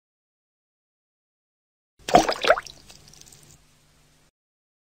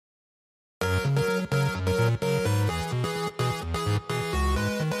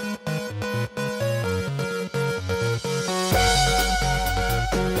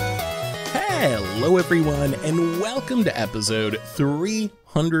Hello everyone, and welcome to episode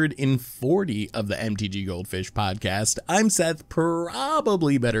 340 of the MTG Goldfish podcast. I'm Seth,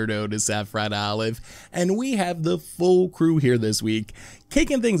 probably better known as Saffron Olive, and we have the full crew here this week,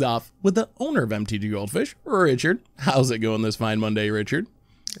 kicking things off with the owner of MTG Goldfish, Richard. How's it going this fine Monday, Richard?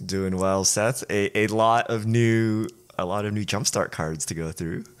 Doing well, Seth. A lot of new Jumpstart cards to go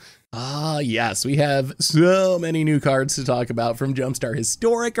through. Yes, we have so many new cards to talk about from Jumpstart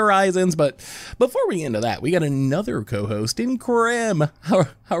Historic Horizons, but before we get into that, we got another co-host in Krim. How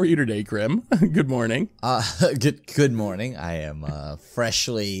are you today, Krim? Good morning. Good morning. I am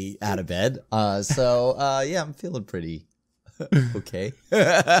freshly out of bed, so I'm feeling pretty okay.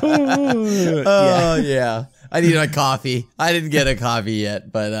 Yeah. I need a coffee. I didn't get a coffee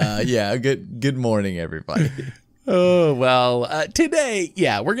yet, but good morning, everybody. Oh, well, today,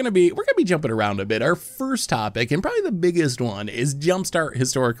 we're gonna be jumping around a bit. Our first topic, and probably the biggest one, is Jumpstart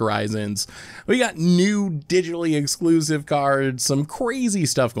Historic Horizons. We got new digitally exclusive cards, some crazy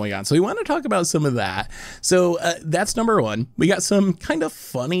stuff going on. So we want to talk about some of that. So that's number one. We got some kind of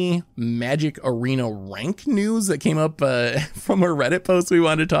funny Magic Arena rank news that came up from a Reddit post we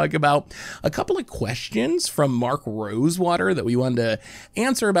wanted to talk about. A couple of questions from Mark Rosewater that we wanted to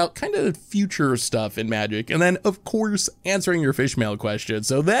answer about kind of future stuff in Magic. And then, of course, answering your fish mail question.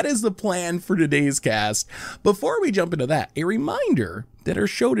 So that is the plan for today's cast. Before we jump into that, a reminder that our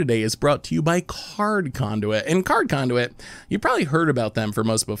show today is brought to you by Card Conduit. And Card Conduit, you probably heard about them for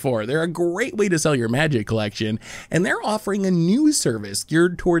most before. They're a great way to sell your Magic collection, and they're offering a new service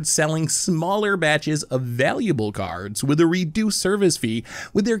geared towards selling smaller batches of valuable cards with a reduced service fee.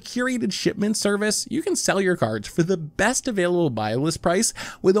 With their curated shipment service, you can sell your cards for the best available buy list price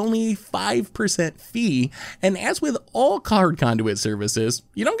with only a 5% fee. And as with all Card Conduit services,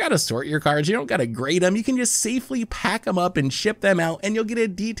 you don't got to sort your cards, you don't got to grade them, you can just safely pack them up and ship them out, and you'll get a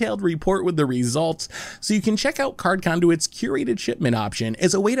detailed report with the results. So you can check out Card Conduit's curated shipment option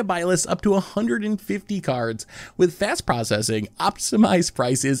as a way to buy lists up to 150 cards with fast processing, optimized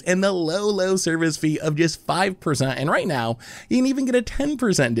prices, and the low service fee of just 5%. And right now, you can even get a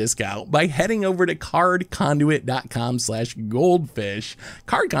 10% discount by heading over to cardconduit.com/goldfish.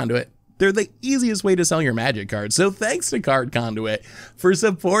 Card Conduit, they're the easiest way to sell your Magic cards. So thanks to Card Conduit for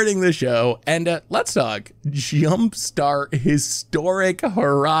supporting the show. And let's talk Jumpstart Historic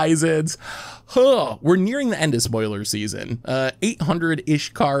Horizons. We're nearing the end of spoiler season.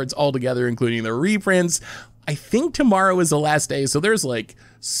 800-ish cards altogether, including the reprints. I think tomorrow is the last day, so there's like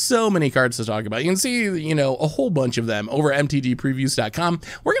so many cards to talk about. You can see, a whole bunch of them over at mtgpreviews.com.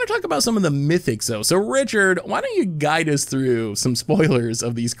 We're going to talk about some of the mythics, though. So, Richard, why don't you guide us through some spoilers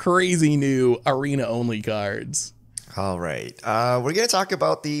of these crazy new arena-only cards? All right. We're going to talk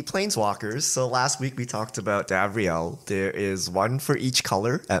about the Planeswalkers. So last week we talked about Davriel. There is one for each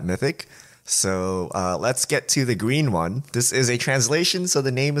color at Mythic. So let's get to the green one. This is a translation, so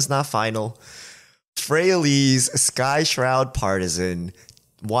the name is not final. Freyalise Sky Shroud Partisan,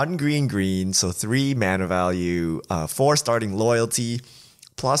 1 green, so 3 mana value, 4 starting loyalty,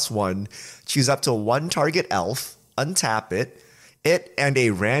 +1. Choose up to 1 target elf, untap it. It and a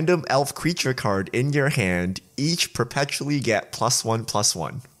random elf creature card in your hand each perpetually get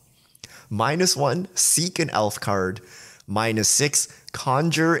 +1/+1. -1, seek an elf card. -6,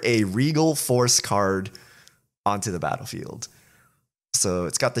 conjure a Regal Force card onto the battlefield. So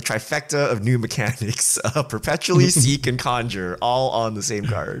it's got the trifecta of new mechanics, perpetually seek and conjure, all on the same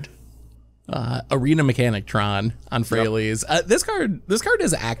card. Arena Mechanic Tron on Freyalise. Yep. This card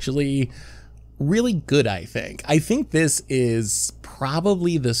is actually really good, I think. I think this is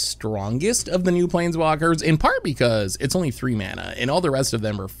probably the strongest of the new Planeswalkers, in part because it's only 3 mana, and all the rest of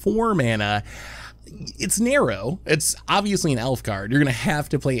them are 4 mana. It's narrow. It's obviously an elf card. You're going to have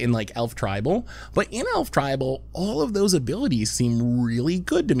to play in like Elf Tribal, but in Elf Tribal, all of those abilities seem really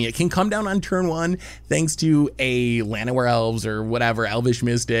good to me. It can come down on turn 1 thanks to a Llanowar Elves or whatever, Elvish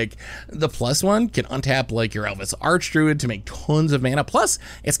Mystic. The +1 can untap like your Elvis Archdruid to make tons of mana. Plus,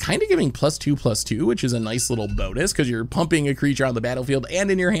 it's kind of giving +2/+2, which is a nice little bonus because you're pumping a creature on the battlefield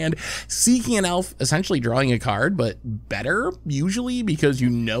and in your hand, seeking an elf, essentially drawing a card, but better usually because you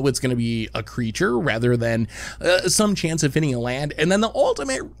know it's going to be a creature rather than some chance of hitting a land. And then the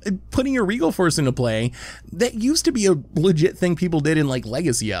ultimate, putting your Regal Force into play, that used to be a legit thing people did in like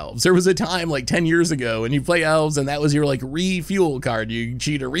Legacy Elves. There was a time like 10 years ago when you play Elves and that was your like refuel card. You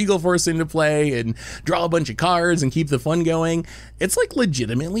cheat a Regal Force into play and draw a bunch of cards and keep the fun going. It's like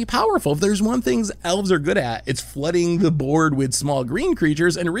legitimately powerful. If there's one thing Elves are good at, it's flooding the board with small green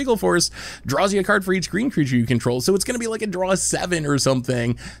creatures, and Regal Force draws you a card for each green creature you control. So it's going to be like a draw 7 or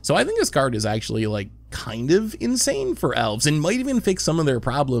something. So I think this card is actually actually like kind of insane for elves and might even fix some of their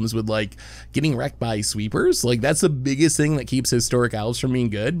problems with like getting wrecked by sweepers. Like that's the biggest thing that keeps historic elves from being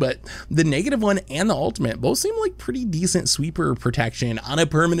good. But the negative one and the ultimate both seem like pretty decent sweeper protection on a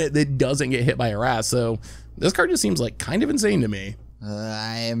permanent that doesn't get hit by a wrath. So this card just seems like kind of insane to me.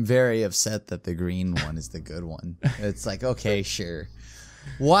 I am very upset that the green one is the good one. It's like, okay, sure.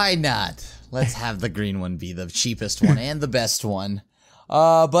 Why not? Let's have the green one be the cheapest one and the best one.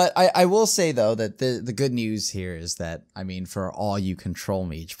 But I will say, though, that the good news here is that, I mean, for all you Control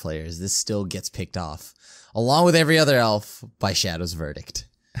Mage players, this still gets picked off, along with every other elf, by Shadow's Verdict.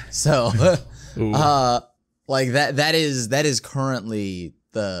 So, like, that is currently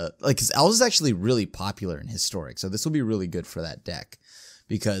like, 'cause Elves is actually really popular in Historic, so this will be really good for that deck.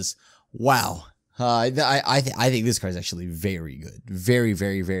 Because, wow, I think this card is actually very good. Very,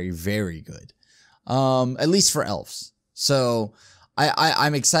 very, very, very good. At least for Elves. So...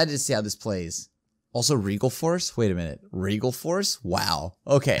 I'm excited to see how this plays. Also, Regal Force? Wait a minute. Regal Force? Wow.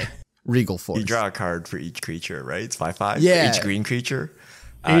 Okay. Regal Force. You draw a card for each creature, right? It's 5/5? Yeah. For each green creature?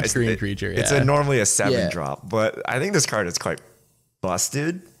 Each green creature, yeah. It's normally a 7 drop, but I think this card is quite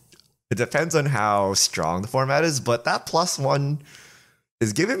busted. It depends on how strong the format is, but that +1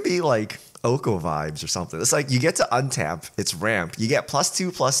 is giving me like Oko vibes or something. It's like you get to untap, it's ramp, you get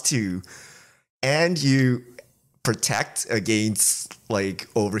 +2/+2, and you protect against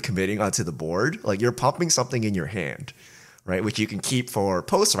like overcommitting onto the board. Like you're pumping something in your hand, right? Which you can keep for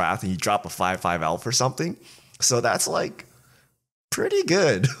post wrath and you drop a 5/5 elf or something. So that's like pretty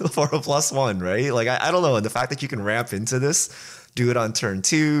good for a +1, right? Like I don't know. And the fact that you can ramp into this, do it on turn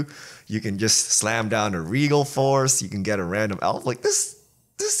 2, you can just slam down a Regal Force, you can get a random elf. Like this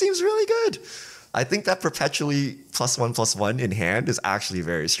seems really good. I think that perpetually +1/+1 in hand is actually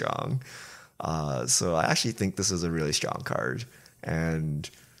very strong. So I actually think this is a really strong card, and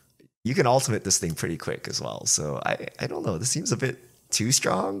you can ultimate this thing pretty quick as well. So I don't know. This seems a bit too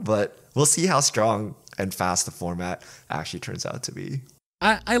strong, but we'll see how strong and fast the format actually turns out to be.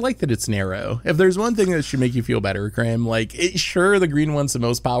 I like that it's narrow. If there's one thing that should make you feel better, Krim, like sure, the green one's the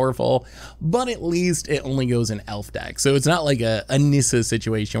most powerful, but at least it only goes in elf deck. So it's not like a Nissa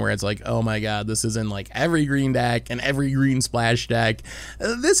situation where it's like, oh my God, this is in like every green deck and every green splash deck.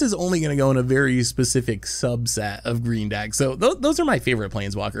 This is only going to go in a very specific subset of green decks. So those are my favorite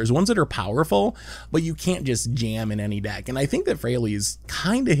Planeswalkers, ones that are powerful, but you can't just jam in any deck. And I think that Fraley's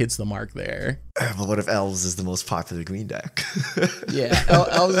kind of hits the mark there. But what if Elves is the most popular green deck? Yeah.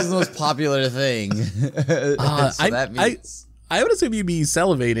 Elves is the most popular thing. I would assume you'd be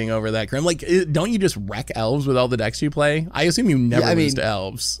salivating over that, Krim. Like, don't you just wreck Elves with all the decks you play? I assume you never lose to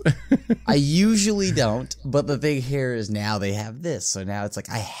Elves. I usually don't, but the thing here is now they have this, so now it's like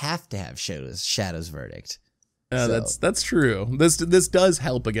I have to have Shadow's Verdict. That's true. This does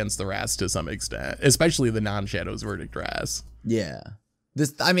help against the Wraths to some extent, especially the non-Shadow's Verdict Wraths. Yeah.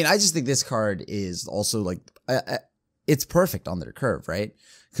 I just think this card is also like it's perfect on their curve, right?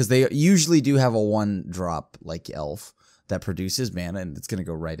 Because they usually do have a 1-drop like elf that produces mana, and it's going to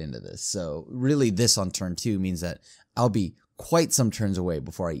go right into this. So really, this on turn 2 means that I'll be quite some turns away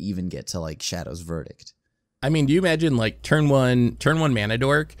before I even get to like Shadow's Verdict. I mean, do you imagine like turn one Mana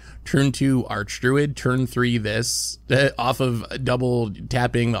Dork, turn 2 Archdruid, turn 3 this off of double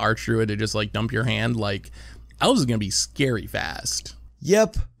tapping the Archdruid to just like dump your hand? Like, Elves is going to be scary fast.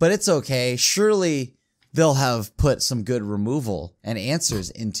 Yep, but it's okay. Surely they'll have put some good removal and answers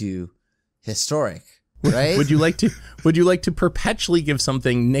into Historic, right? Would you like to perpetually give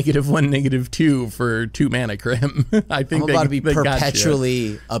something -1, -2 for 2 mana, Krim? I think I'm about to be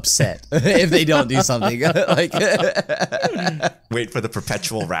perpetually upset if they don't do something. Like, wait for the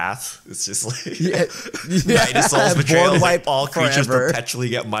perpetual wrath. It's just like Night of Soul's Betrayal. Board wipe all creatures forever. perpetually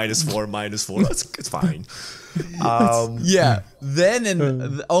get -4/-4. It's fine. Yeah, then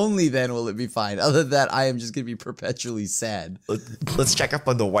and only then will it be fine. Other than that, I am just gonna be perpetually sad. Let's check up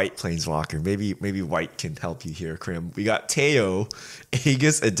on the white Planeswalker. Maybe white can help you here, Krim. We got Teo,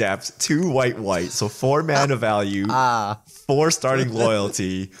 Aegis Adept, 2 white, so 4 mana value, 4 starting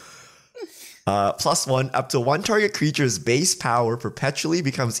loyalty. +1, up to 1 target creature's base power perpetually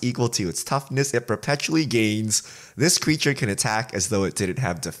becomes equal to its toughness. It perpetually gains. This creature can attack as though it didn't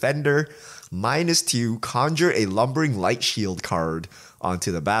have defender. -2, conjure a Lumbering Light Shield card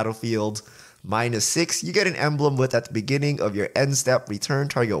onto the battlefield. -6, you get an emblem with at the beginning of your end step, return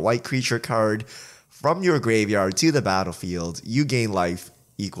target white creature card from your graveyard to the battlefield. You gain life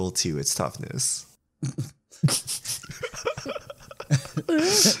equal to its toughness.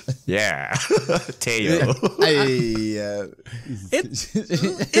 Yeah, Teo.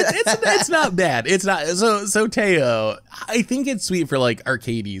 It's not bad. It's not so Teo. I think it's sweet for like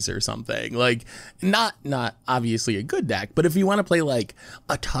arcades or something. Like not obviously a good deck, but if you want to play like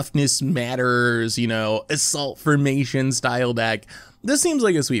a toughness matters, assault formation style deck, this seems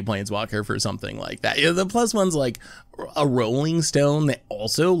like a sweet Planeswalker for something like that. The plus one's like a Rolling Stone that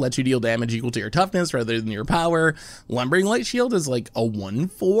also lets you deal damage equal to your toughness rather than your power. Lumbering Light Shield is like a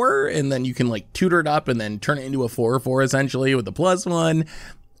 1/4, and then you can like tutor it up and then turn it into a 4/4 essentially with the plus one.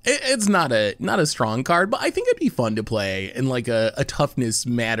 It's not a strong card, but I think it'd be fun to play in like a toughness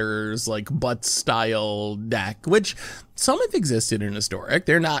matters like butt style deck, which some have existed in Historic.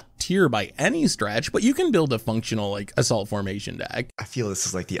 They're not tier by any stretch, but you can build a functional like assault formation deck. I feel this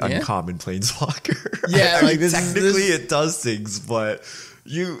is like the uncommon Planeswalker. Yeah, I like mean, technically it does things, but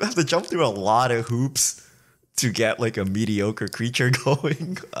you have to jump through a lot of hoops to get like a mediocre creature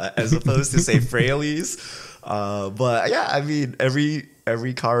going, as opposed to say Fraileys. But yeah, I mean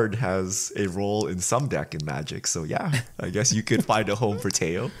every card has a role in some deck in Magic, so yeah, I guess you could find a home for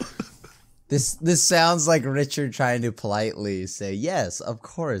Teo. This sounds like Richard trying to politely say, yes, of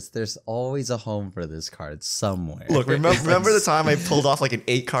course, there's always a home for this card somewhere. Look, remember the time I pulled off like an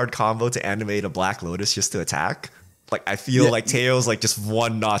 8-card combo to animate a Black Lotus just to attack? Like, I feel like Teo's like just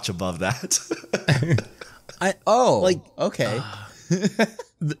one notch above that. Okay.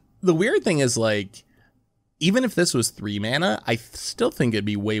 The weird thing is like, even if this was 3 mana, I still think it'd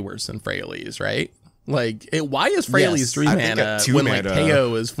be way worse than Fraileys, right? Like, why is Fraileys 3 mana when like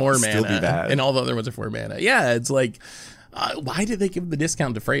Teo is 4 mana and all the other ones are 4 mana? Yeah, it's like, why did they give the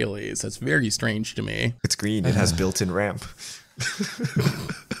discount to Fraileys? That's very strange to me. It's green. It has built-in ramp.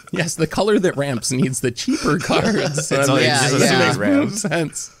 Yes, the color that ramps needs the cheaper cards. It makes no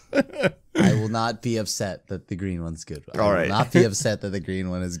sense. I will not be upset that the green one's good. I will right. not be upset that the green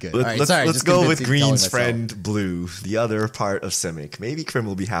one is good. Let's go with green's friend blue, the other part of Simic. Maybe Krim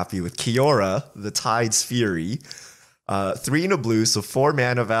will be happy with Kiora, the Tide's Fury. 3 in a blue, so 4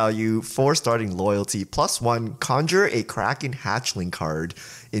 mana value, 4 starting loyalty, +1, conjure a Kraken Hatchling card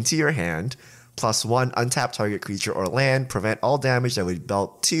into your hand, +1, untap target creature or land, prevent all damage that would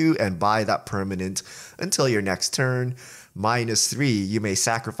dealt 2, and buy that permanent until your next turn. -3, you may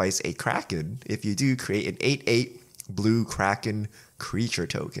sacrifice a Kraken. If you do, create an 8/8 blue Kraken creature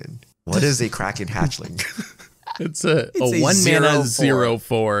token. What is a Kraken Hatchling? It's a 1 mana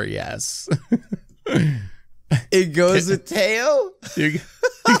 0/4, yes. It goes with Teo?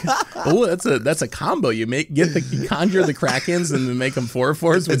 Oh, that's a combo. You conjure the Krakens and then make them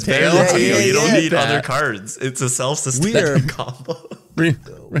 4/4s with Teo. You don't need other cards. It's a self-sustaining combo.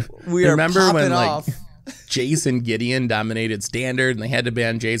 Remember when like Jace and Gideon dominated Standard and they had to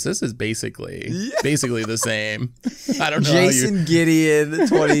ban Jace? This is basically the same. I don't know. Jason Gideon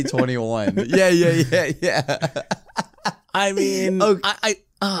 2021. Yeah. I mean, okay.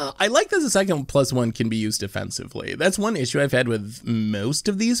 I like that the second +1 can be used defensively. That's one issue I've had with most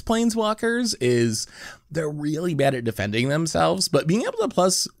of these Planeswalkers is they're really bad at defending themselves, but being able to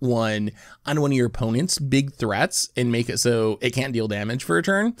 +1 on one of your opponent's big threats and make it so it can't deal damage for a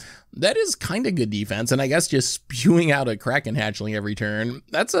turn, that is kind of good defense. And I guess just spewing out a Kraken Hatchling every turn,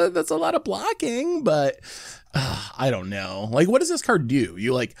 that's a lot of blocking, but I don't know. Like, what does this card do?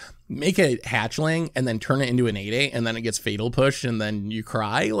 You like make a hatchling and then turn it into an 8/8 and then it gets fatal pushed and then you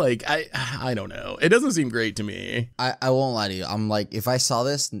cry? Like, I don't know. It doesn't seem great to me. I won't lie to you. I'm like, if I saw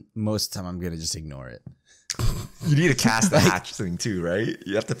this, most of the time I'm going to just ignore it. You need to cast the hatchling too, right?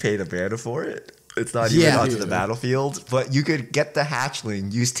 You have to pay the mana for it. It's not even onto the battlefield, but you could get the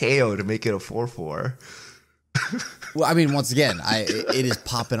hatchling, use Teo to make it a 4/4. Well, I mean, once again, it is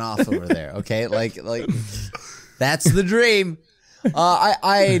popping off over there. Okay, like that's the dream.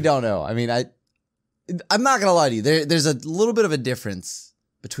 I don't know. I mean, I'm not gonna lie to you. There's a little bit of a difference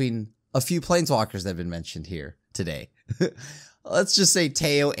between a few Planeswalkers that have been mentioned here today. Let's just say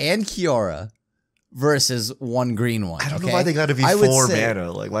Teo and Kiora versus one green one. I don't know why they got to be 4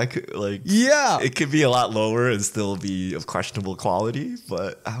 mana. It could be a lot lower and still be of questionable quality,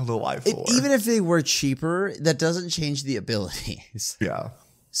 but I don't know why 4. Even if they were cheaper, that doesn't change the abilities. Yeah.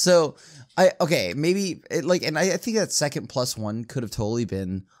 So maybe and I think that second +1 could have totally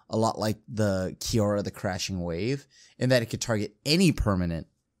been a lot like the Kiora, the Crashing Wave, in that it could target any permanent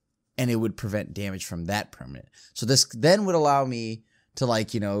and it would prevent damage from that permanent. So this then would allow me to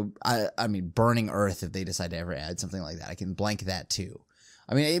I mean, Burning Earth, if they decide to ever add something like that, I can blank that too.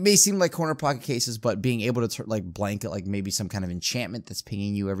 I mean, it may seem like corner pocket cases, but being able to blanket maybe some kind of enchantment that's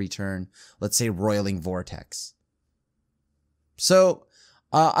pinging you every turn, let's say Roiling Vortex. So,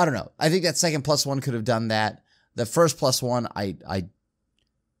 I don't know. I think that second +1 could have done that. The first +1, I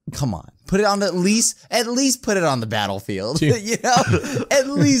come on. Put it on at least put it on the battlefield. You know? At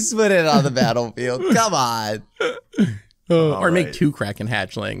least put it on the battlefield. Come on. Or make 2 Kraken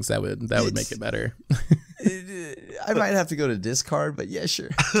hatchlings. That would make it better. I might have to go to discard, but yeah, sure.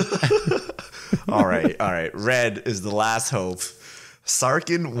 All right. Red is the last hope.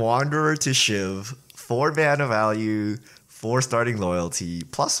 Sarkhan, Wanderer to Shiv, 4 mana value, 4 starting loyalty,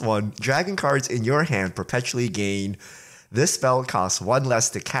 +1. Dragon cards in your hand perpetually gain. This spell costs 1 less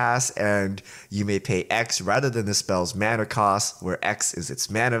to cast, and you may pay X rather than the spell's mana cost, where X is its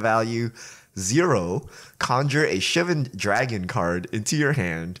mana value. 0. Conjure a Shivan Dragon card into your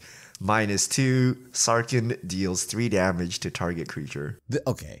hand. -2. Sarkhan deals 3 damage to target creature.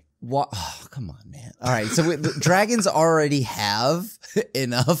 Okay. What? Oh, come on, man. All right. So the dragons already have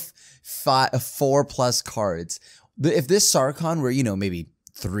enough 4+ cards. If this Sarkhan were, maybe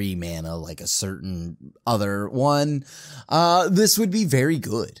 3 mana, like a certain other one, this would be very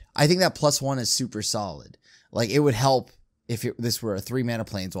good. I think that +1 is super solid. Like, it would help if this were a 3 mana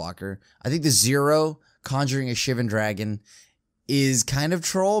Planeswalker. I think the 0, conjuring a Shivan Dragon, is kind of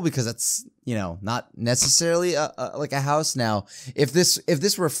troll because that's, not necessarily like a house. Now, if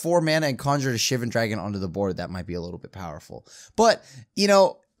this were 4 mana and conjured a Shivan Dragon onto the board, that might be a little bit powerful. But,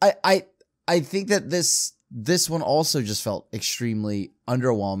 I think that this one also just felt extremely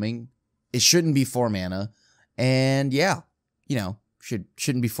underwhelming. It shouldn't be 4 mana. And yeah,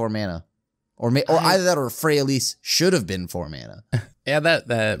 shouldn't be 4 mana. Or either that or Freyalise should have been 4 mana. Yeah,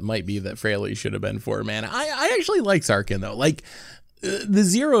 that might be that Freyalise should have been 4 mana. I actually like Sarkhan, though. Like, the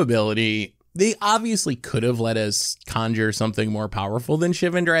 0 ability, they obviously could have let us conjure something more powerful than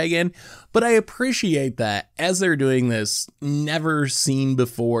Shivan Dragon, but I appreciate that as they're doing this never seen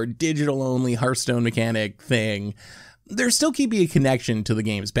before, digital only Hearthstone mechanic thing, they're still keeping a connection to the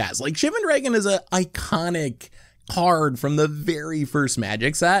game's past. Like, Shivan Dragon is an iconic card from the very first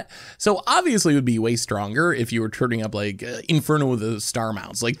Magic set, so obviously it would be way stronger if you were turning up like Inferno with the star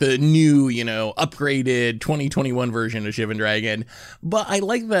mounts, like the new, upgraded 2021 version of Shivan Dragon. But I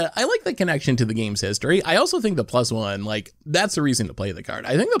like the connection to the game's history. I also think the +1, like, that's the reason to play the card.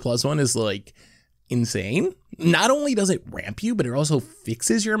 I think the +1 is like insane. Not only does it ramp you, but it also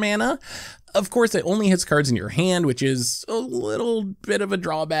fixes your mana. Of course, it only hits cards in your hand, which is a little bit of a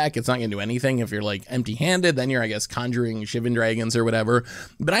drawback. It's not going to do anything if you're like empty-handed. Then you're, I guess, conjuring Shivan Dragons or whatever.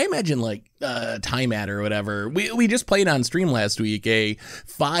 But I imagine like Time At or whatever. We just played on stream last week a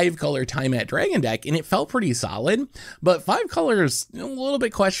 5-color Time At Dragon deck, and it felt pretty solid. But 5 colors, a little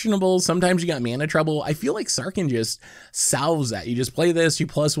bit questionable. Sometimes you got mana trouble. I feel like Sarkhan just solves that. You just play this, you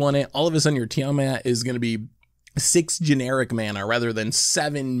 +1 it. All of a sudden, your Tiamat is going to be 6 generic mana rather than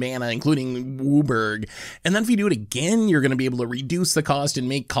 7 mana, including Wooburg. And then if you do it again, you're going to be able to reduce the cost and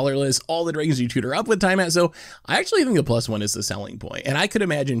make colorless all the dragons you tutor up with Time At. So I actually think the +1 is the selling point. And I could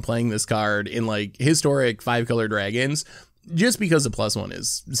imagine playing this card in like historic 5-color dragons just because the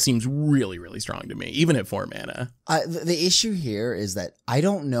 +1 seems really, really strong to me, even at 4 mana. The issue here is that I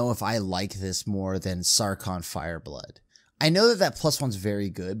don't know if I like this more than Sarkhan Fireblood. I know that +1's very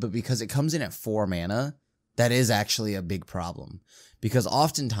good, but because it comes in at 4 mana, that is actually a big problem, because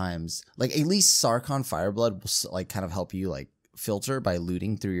oftentimes, like, at least Sarkhan Fireblood will like kind of help you like filter by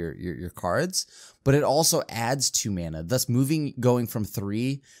looting through your cards, but it also adds 2 mana, thus going from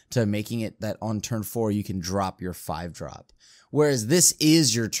 3 to making it that on turn 4 you can drop your 5-drop. Whereas this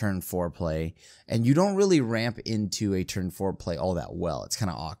is your turn 4 play, and you don't really ramp into a turn 4 play all that well. It's kind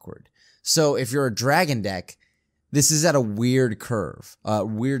of awkward. So if you're a dragon deck, this is at a weird curve, a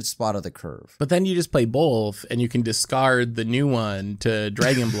weird spot of the curve. But then you just play both, and you can discard the new one to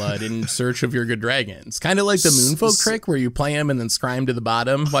Dragon Blood in search of your good dragons. Kind of like the Moonfolk trick, where you play them and then scry to the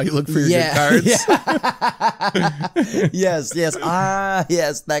bottom while you look for your good cards. Yeah. Yes.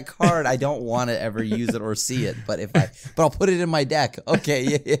 Yes, that card. I don't want to ever use it or see it, but I'll put it in my deck.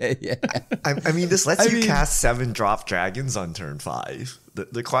 Okay, yeah. I mean, this lets you cast 7-drop dragons on turn 5.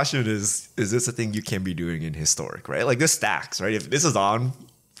 The question is this a thing you can be doing in Historic, right? Like, this stacks, right? If this is on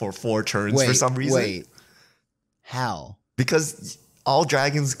for 4 turns for some reason. Wait. How? Because all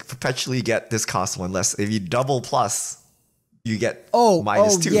dragons perpetually get this cost 1 less. If you double plus, you get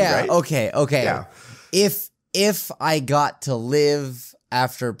 -2, yeah. right? Okay. Yeah. If I got to live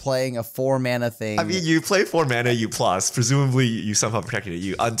after playing a 4 mana thing. I mean, you play 4 mana, you plus. Presumably, you somehow protected it.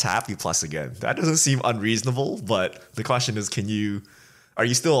 You untap, you plus again. That doesn't seem unreasonable, but the question is, are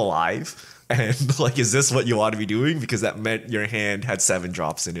you still alive? And like, is this what you ought to be doing? Because that meant your hand had 7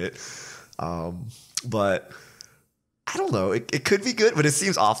 drops in it. But I don't know. It could be good, but it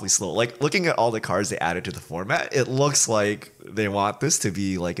seems awfully slow. Like, looking at all the cards they added to the format, it looks like they want this to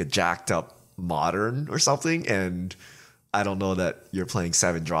be like a jacked up modern or something. And I don't know that you're playing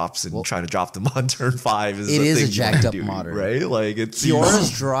 7 drops and trying to drop them on turn 5 is it the is thing a jacked up do, modern, right? Like it's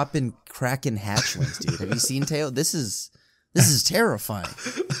Kiora's dropping Kraken hatchlings, dude. Have you seen Teo? This is terrifying.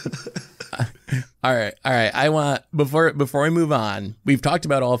 All right. I want before we move on. We've talked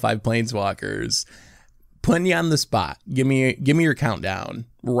about all 5 planeswalkers. Putting you on the spot. Give me your countdown.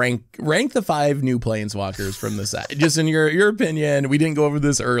 Rank the 5 new planeswalkers from the set. Just in your opinion. We didn't go over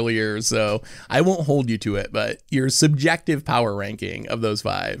this earlier, so I won't hold you to it. But your subjective power ranking of those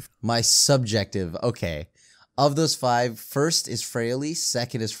 5. My subjective. Okay. Of those 5, first is Freyalise,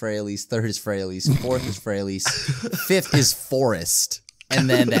 second is Freyalise, third is Freyalise, fourth is Freyalise, fifth is Forest, and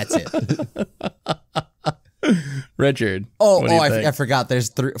then that's it. Richard. I forgot. There's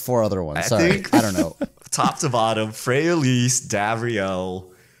 4 other ones. Sorry, I don't know. Top to bottom, Freyalise, Davriel,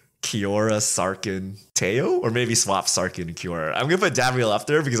 Kiora, Sarkhan, Teo, or maybe swap Sarkhan and Kiora. I'm gonna put Davriel up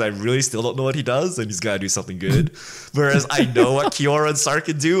there because I really still don't know what he does, and he's gotta do something good. Whereas I know what Kiora and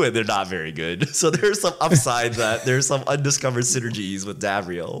Sarkhan do, and they're not very good. So there's some upside that there's some undiscovered synergies with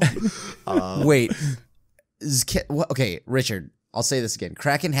Davriel. Wait, okay, Richard. I'll say this again.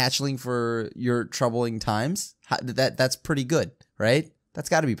 Kraken hatchling for your troubling times. That's pretty good, right? That's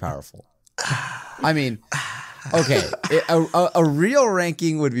got to be powerful. I mean, okay. A real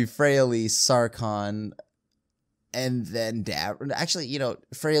ranking would be Freyalise, Sarkhan, and then actually,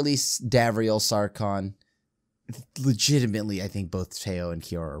 Freyalise, Davriel, Sarkhan. Legitimately, I think both Teo and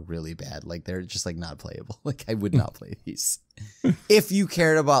Kiora are really bad. Like, they're just like not playable. Like, I would not play these. If you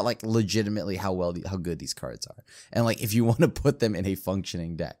cared about like legitimately how good these cards are, and like if you want to put them in a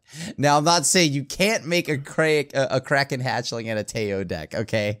functioning deck. Now, I'm not saying you can't make a Kraken hatchling and a Teo deck.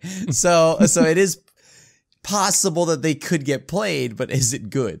 Okay, so it is possible that they could get played, but is it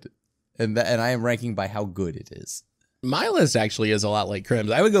good? And I am ranking by how good it is. My list actually is a lot like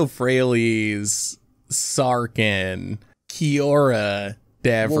Crim's. I would go Freyalise, Sarkhan, Kiora,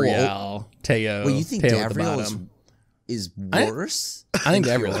 Davriel, Teo. Well, you think Teo Davriel is worse? I think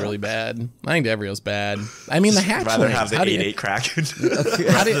Davriel's really bad. I think Davriel's bad. I mean, the hatchlings. Rather have the 8/8 Kraken.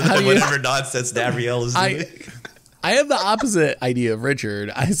 How do you, whatever nonsense Davriel is doing. I have the opposite idea of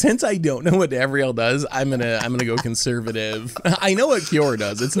Richard. Since I don't know what Davriel does, I'm gonna go conservative. I know what Kiora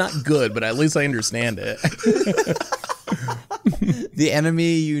does. It's not good, but at least I understand it. The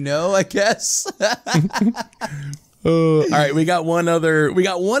enemy, I guess. All right, we got one other.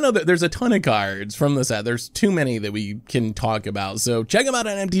 There's a ton of cards from the set. There's too many that we can talk about. So check them out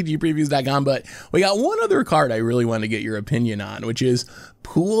on mtgpreviews.com. But we got one other card I really want to get your opinion on, which is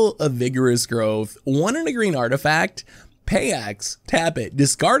Pool of Vigorous Growth. 1 and a green artifact. Pay X, tap it,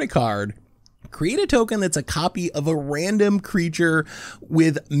 discard a card. Create a token that's a copy of a random creature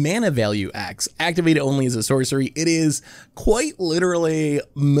with mana value X. Activate it only as a sorcery. It is quite literally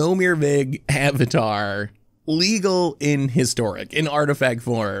Momir Vig Avatar, legal in historic, in artifact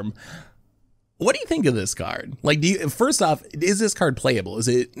form. What do you think of this card? Like, first off, is this card playable? Is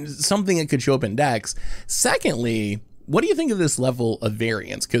it something that could show up in decks? Secondly, what do you think of this level of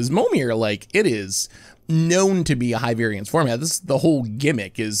variance? Because Momir, it is known to be a high variance format. This is the whole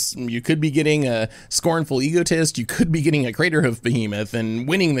gimmick. Is you could be getting a Scornful Egotist, you could be getting a Craterhoof Behemoth and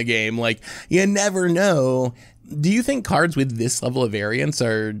winning the game. You never know. Do you think cards with this level of variance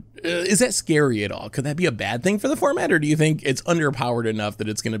is that scary at all? Could that be a bad thing for the format, or do you think it's underpowered enough that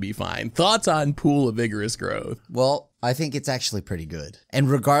it's going to be fine? Thoughts on Pool of Vigorous Growth? Well, I think it's actually pretty good. And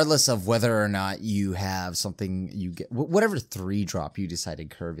regardless of whether or not you have something you get, whatever 3-drop you decide to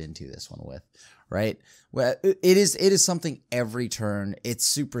curve into this one with, right? Well, it is something every turn. It's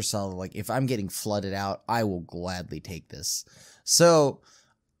super solid. Like, if I'm getting flooded out, I will gladly take this. So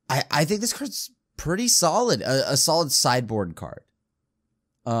I think this card's pretty solid. A solid sideboard card.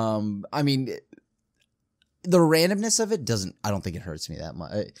 I mean, the randomness of it I don't think it hurts me that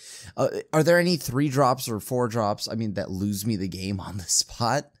much. Are there any 3-drops or 4-drops, that lose me the game on the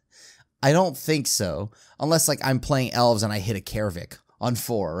spot? I don't think so. Unless, I'm playing elves and I hit a Kervik on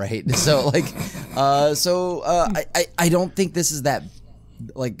 4, right? So, I don't think this is that,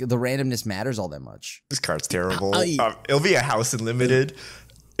 the randomness matters all that much. This card's terrible. It'll be a house in limited.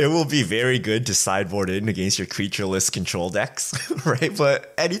 It will be very good to sideboard in against your creatureless control decks, right?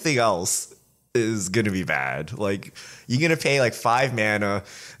 But anything else is going to be bad. You're going to pay 5 mana,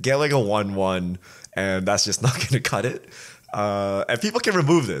 get a 1/1, and that's just not going to cut it. And people can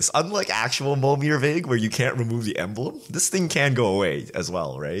remove this. Unlike actual Momir Vig, where you can't remove the emblem, this thing can go away as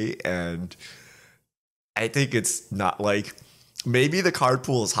well, right? And I think it's not maybe the card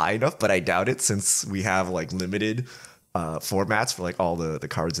pool is high enough, but I doubt it, since we have limited formats for all the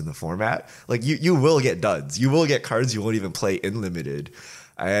cards in the format. You will get duds. You will get cards you won't even play in limited.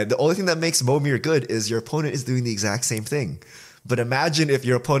 And the only thing that makes Momir good is your opponent is doing the exact same thing. But imagine if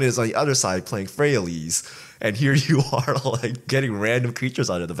your opponent is on the other side playing Freyalise, and here you are like getting random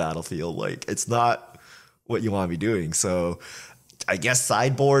creatures out of the battlefield. Like, it's not what you want to be doing. So I guess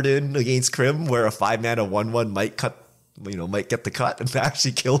sideboard in against Crim, where a 5-mana 1/1 might get the cut and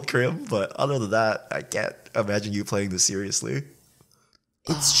actually kill Crim. But other than that, I can't imagine you playing this seriously.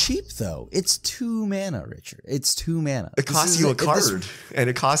 It's cheap though. It's 2 mana, Richard. It's 2 mana. It costs you a card,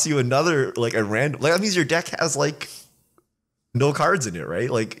 and it costs you another, like a random. Like, that means your deck has like no cards in it, right?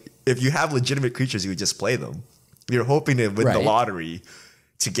 Like, if you have legitimate creatures, you would just play them. You're hoping to win the lottery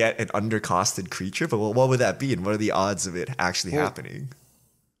to get an undercosted creature, but what would that be, and what are the odds of it actually happening?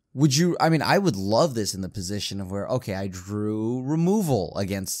 Would you? I mean, I would love this in the position of where, okay, I drew removal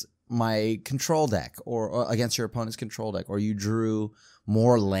against my control deck, or against your opponent's control deck, or you drew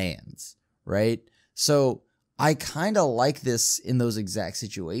more lands, right? So I kind of like this in those exact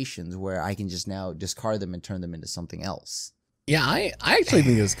situations where I can just now discard them and turn them into something else. Yeah, I actually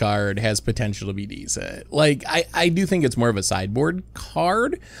think this card has potential to be decent. Like, I do think it's more of a sideboard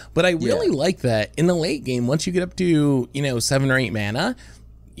card, but I really like that in the late game, once you get up to, 7 or 8 mana,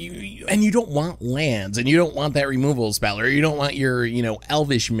 you don't want lands, and you don't want that removal spell, or you don't want your,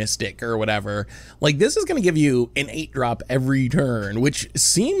 Elvish Mystic or whatever. Like, this is going to give you an 8-drop every turn, which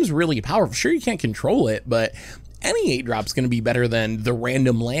seems really powerful. Sure, you can't control it, but any 8-drop is going to be better than the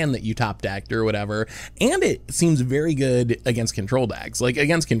random land that you top decked or whatever. And it seems very good against control decks. Like,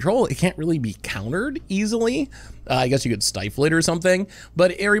 against control, it can't really be countered easily. I guess you could stifle it or something,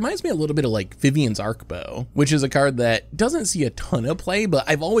 but it reminds me a little bit of like Vivian's Arcbow, which is a card that doesn't see a ton of play, but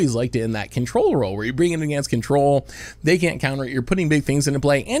I've always liked it in that control role where you bring it against control, they can't counter it, you're putting big things into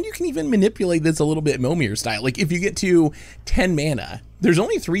play, and you can even manipulate this a little bit Momir style. Like, if you get to 10 mana, there's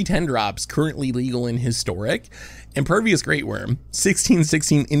only 3 10-drops currently legal in Historic: Impervious Greatworm,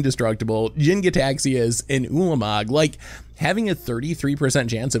 16/16 Indestructible, Jin Gitaxias, and Ulamog. Like, having a 33%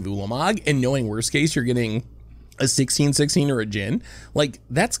 chance of Ulamog and knowing worst case you're getting a 16/16 or a Jin, like,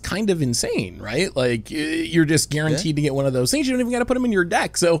 that's kind of insane, right? Like, you're just guaranteed to get one of those things. You don't even got to put them in your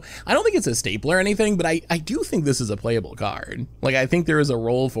deck. So I don't think it's a staple or anything, but I do think this is a playable card. Like, I think there is a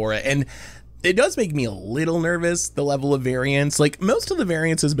role for it. And it does make me a little nervous, the level of variance. Like, most of the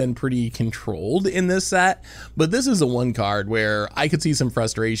variance has been pretty controlled in this set, but this is the one card where I could see some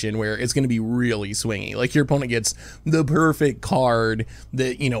frustration where it's going to be really swingy. Like, your opponent gets the perfect card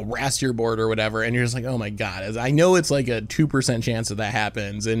that, rast your board or whatever, and you're just like, oh my god, I know it's like a 2% chance that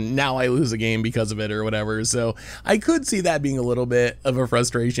happens, and now I lose a game because of it or whatever. So I could see that being a little bit of a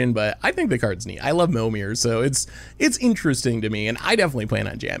frustration, but I think the card's neat. I love Momir, so it's interesting to me, and I definitely plan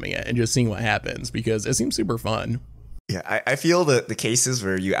on jamming it and just seeing what happens, because it seems super fun. Yeah, I feel that the cases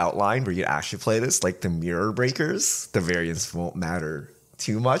where you outline where you actually play this, like the mirror breakers, the variance won't matter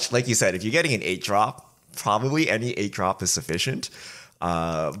too much. Like you said, if you're getting an 8-drop, probably any 8-drop is sufficient.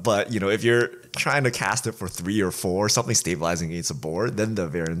 But if you're trying to cast it for 3 or 4, something stabilizing against a board, then the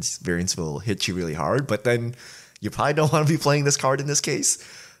variance will hit you really hard. But then you probably don't want to be playing this card in this case.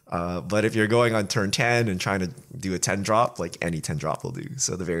 But if you're going on turn 10 and trying to do a 10-drop, like any 10-drop will do.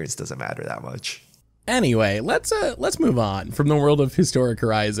 So the variance doesn't matter that much. Anyway, let's move on from the world of Historic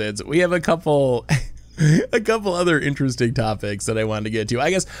Horizons. We have a couple other interesting topics that I wanted to get to. I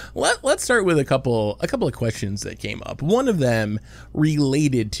guess let's start with a couple of questions that came up. One of them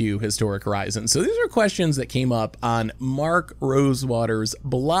related to Historic Horizons. So these are questions that came up on Mark Rosewater's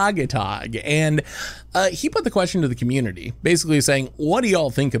blogatog, and he put the question to the community, basically saying, what do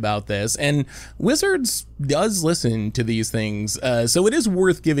y'all think about this? And Wizards does listen to these things, so it is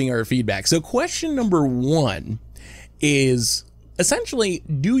worth giving our feedback. So question number 1 is, essentially,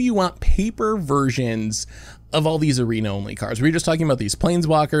 do you want paper versions of all these arena-only cards? We're just talking about these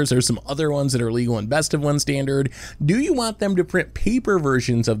Planeswalkers. There's some other ones that are legal in Best of One standard. Do you want them to print paper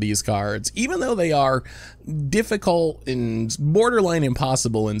versions of these cards, even though they are difficult and borderline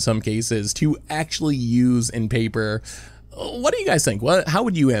impossible in some cases to actually use in paper? What do you guys think? How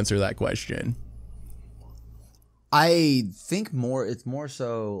would you answer that question? I think it's more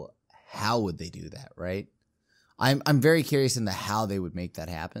so, how would they do that, right? I'm very curious into how they would make that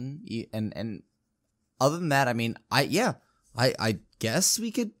happen. And other than that, I mean, I guess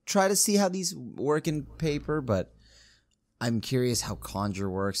we could try to see how these work in paper, but I'm curious how Conjure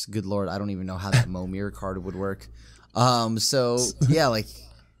works. Good Lord, I don't even know how that Momir card would work. So yeah,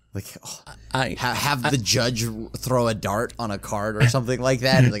 have the judge throw a dart on a card or something like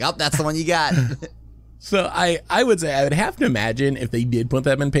that. And like, oh, that's the one you got. So I would say I would have to imagine if they did put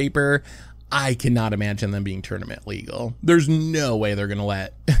them in paper, I cannot imagine them being tournament legal. There's no way they're gonna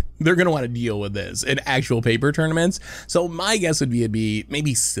let they're gonna want to deal with this in actual paper tournaments. So my guess would be it'd be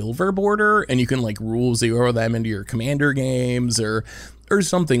maybe silver border, and you can like rule zero them into your commander games or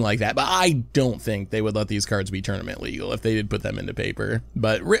something like that. But I don't think they would let these cards be tournament legal if they did put them into paper.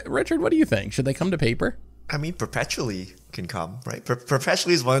 But Richard, what do you think? Should they come to paper? I mean, perpetually can come, right?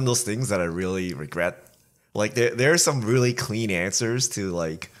 Perpetually is one of those things that I really regret. Like there are some really clean answers to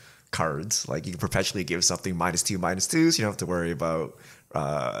like cards. Like you can perpetually give something -2/-2, so you don't have to worry about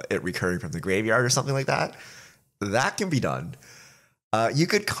it recurring from the graveyard or something like that. That can be done. You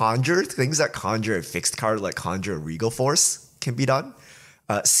could conjure things that conjure a fixed card, like conjure a Regal Force, can be done.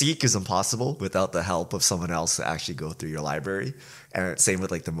 Seek is impossible without the help of someone else to actually go through your library. And same with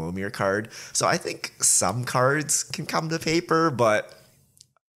like the Momir card. So I think some cards can come to paper, but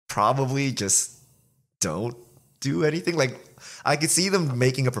probably just don't do anything. Like I could see them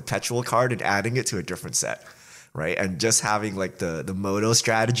making a perpetual card and adding it to a different set, right? And just having like the Moto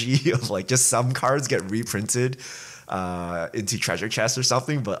strategy of like just some cards get reprinted into treasure chests or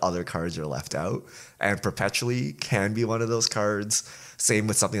something, but other cards are left out. And perpetually can be one of those cards. Same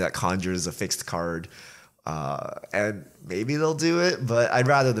with something that conjures a fixed card. And maybe they'll do it, but I'd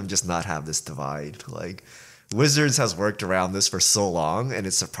rather them just not have this divide. Like Wizards has worked around this for so long, and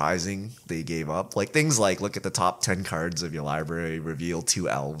it's surprising they gave up. Like things like look at the top 10 cards of your library, reveal 2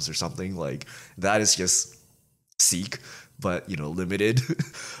 elves or something. Like that is just Seek, but limited.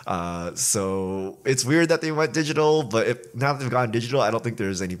 So it's weird that they went digital, but now that they've gone digital, I don't think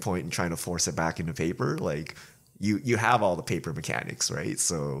there's any point in trying to force it back into paper. Like you have all the paper mechanics, right?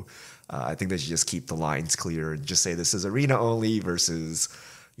 So I think they should just keep the lines clear and just say this is arena only versus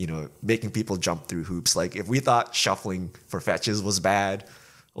making people jump through hoops. Like if we thought shuffling for fetches was bad,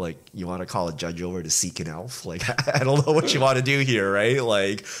 like you want to call a judge over to Seek an elf, like I don't know what you want to do here, right?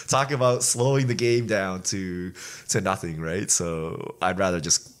 Like talk about slowing the game down to nothing, right? So I'd rather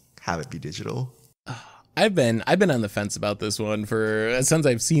just have it be digital. I've been on the fence about this one since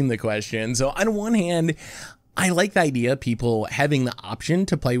I've seen the question. So on one hand, I like the idea of people having the option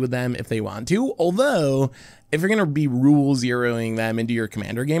to play with them if they want to. Although, if you're going to be rule zeroing them into your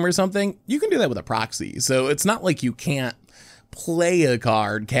commander game or something, you can do that with a proxy. So it's not like you can't play a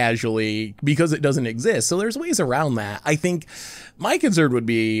card casually because it doesn't exist. So there's ways around that. I think my concern would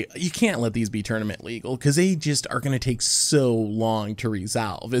be you can't let these be tournament legal because they just are going to take so long to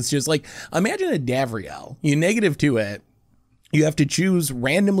resolve. It's just like, imagine a Davriel. You -2 it. You have to choose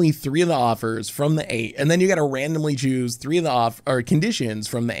randomly 3 of the offers from the 8, and then you got to randomly choose 3 of the conditions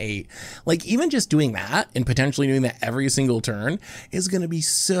from the 8. Like even just doing that and potentially doing that every single turn is going to be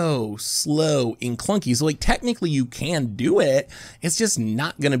so slow and clunky. So like technically you can do it. It's just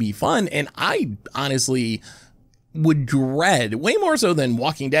not going to be fun. And I honestly would dread way more so than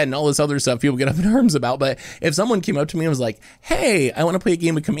Walking Dead and all this other stuff people get up in arms about. But if someone came up to me and was like, hey, I want to play a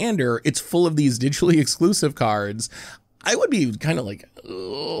game of Commander, it's full of these digitally exclusive cards, I would be kind of like,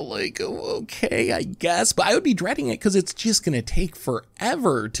 okay, I guess, but I would be dreading it because it's just going to take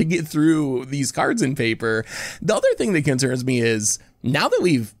forever to get through these cards in paper. The other thing that concerns me is now that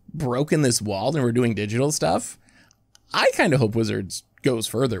we've broken this wall and we're doing digital stuff, I kind of hope Wizards goes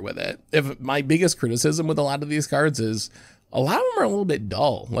further with it. If my biggest criticism with a lot of these cards is a lot of them are a little bit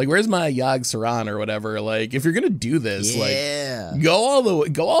dull. Like, where's my Yogg Saron or whatever? Like, if you're gonna do this, like, go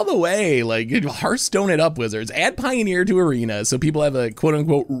all the way. Like, Hearthstone it up, Wizards. Add Pioneer to Arena so people have a quote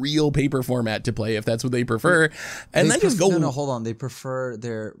unquote real paper format to play if that's what they prefer. And then just go. No, hold on. They prefer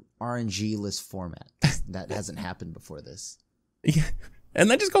their RNG list format. That hasn't happened before this. Yeah. And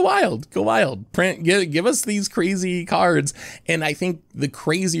then just go wild. Print, give us these crazy cards. And I think the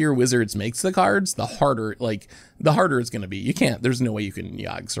crazier Wizards makes the cards, the harder it's going to be. There's no way you can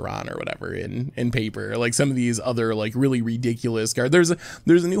Yogg Saron or whatever in paper. Like some of these other like really ridiculous cards. There's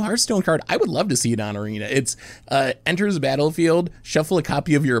a new Hearthstone card. I would love to see it on Arena. It's enters the battlefield, shuffle a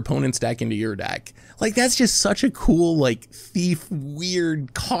copy of your opponent's deck into your deck. Like that's just such a cool, like thief,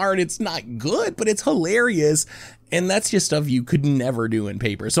 weird card. It's not good, but it's hilarious. And that's just stuff you could never do in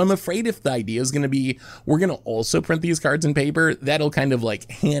paper. So I'm afraid if the idea is going to be, we're going to also print these cards in paper, that'll kind of like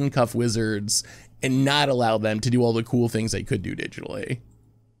handcuff Wizards and not allow them to do all the cool things they could do digitally.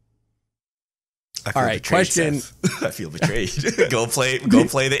 All right, question. I feel betrayed. Go play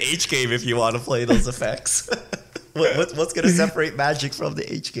the H game if you want to play those effects. What's going to separate Magic from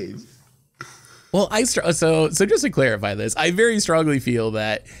the H game? Well, so just to clarify this, I very strongly feel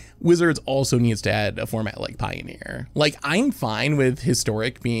that Wizards also needs to add a format like Pioneer. Like, I'm fine with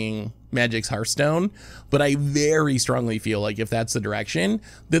Historic being Magic's Hearthstone, but I very strongly feel like if that's the direction,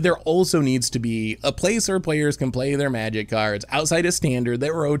 that there also needs to be a place where players can play their Magic cards outside of Standard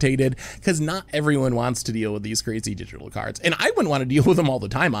that rotated, because not everyone wants to deal with these crazy digital cards. And I wouldn't want to deal with them all the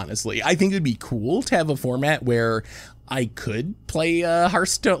time, honestly. I think it'd be cool to have a format where I could play a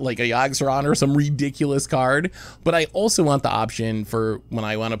Hearthstone, like a Yogg-Saron or some ridiculous card, but I also want the option for when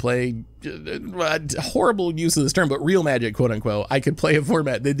I want to play, horrible use of this term, but real Magic, quote unquote, I could play a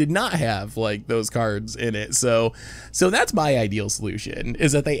format that did not have like those cards in it. So that's my ideal solution,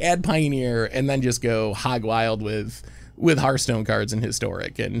 is that they add Pioneer and then just go hog wild with Hearthstone cards and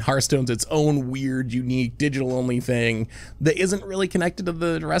Historic, and Hearthstone's its own weird, unique, digital-only thing that isn't really connected to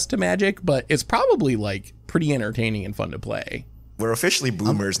the rest of Magic, but it's probably like pretty entertaining and fun to play. We're officially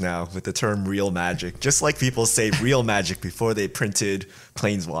boomers now with the term real Magic. Just like people say real Magic before they printed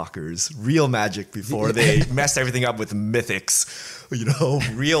Planeswalkers, real Magic before they messed everything up with Mythics, you know,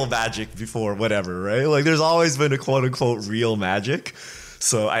 real Magic before whatever, right? Like, there's always been a quote-unquote real Magic.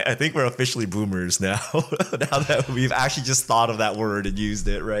 So I think we're officially boomers now, now that we've actually just thought of that word and used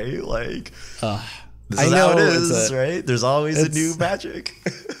it, right? Like, this is how it is, right? There's always a new Magic.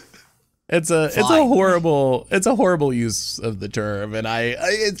 It's a horrible use of the term, and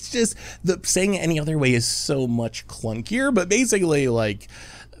it's just, saying it any other way is so much clunkier. But basically, like,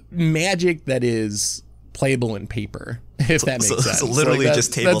 Magic that is playable in paper, if that makes sense. So literally like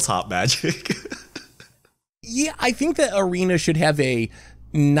just tabletop Magic. Yeah, I think that Arena should have a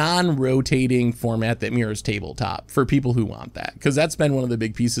non-rotating format that mirrors tabletop for people who want that, because that's been one of the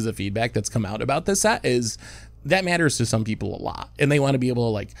big pieces of feedback that's come out about this set, is that matters to some people a lot, and they want to be able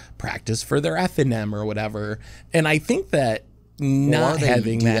to like practice for their FNM or whatever. And I think that not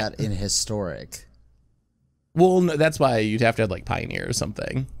having that in Historic, well, no, that's why you'd have to have like Pioneer or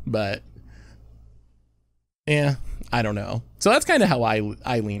something. But yeah, I don't know. So that's kind of how I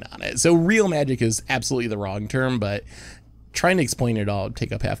lean on it. So real Magic is absolutely the wrong term, but trying to explain it all would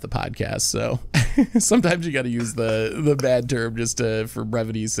take up half the podcast. So sometimes you got to use the bad term just for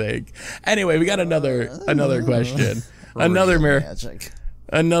brevity's sake. Anyway, we got another question. Another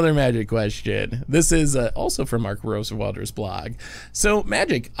Magic question. This is also from Mark Rosewater's blog. So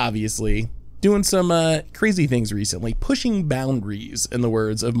Magic, obviously, doing some crazy things recently, pushing boundaries, in the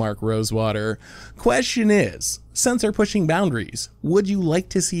words of Mark Rosewater. Question is, since they're pushing boundaries, would you like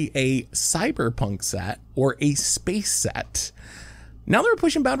to see a cyberpunk set or a space set? Now they're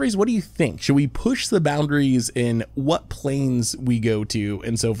pushing boundaries, what do you think? Should we push the boundaries in what planes we go to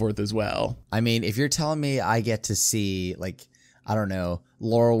and so forth as well? I mean, if you're telling me I get to see, like, I don't know,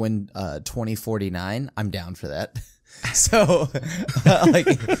 Laurelwind 2049, I'm down for that. So, like,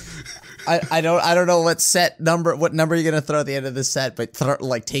 I don't know what number you're gonna throw at the end of the set, but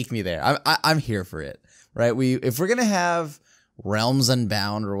take me there. I'm here for it, right? If we're gonna have Realms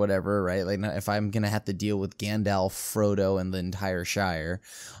Unbound or whatever, right? Like, if I'm gonna have to deal with Gandalf, Frodo, and the entire Shire,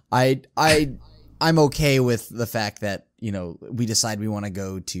 I'm okay with the fact that, you know, we decide we want to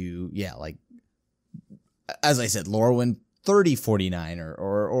go to, like, as I said, Laurelwind 3049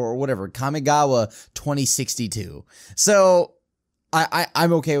 or whatever, Kamigawa 2062. So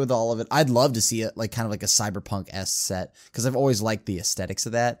I'm okay with all of it. I'd love to see it like kind of like a cyberpunk-esque set, because I've always liked the aesthetics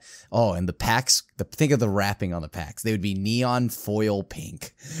of that. Oh, and the packs, think of the wrapping on the packs. They would be neon foil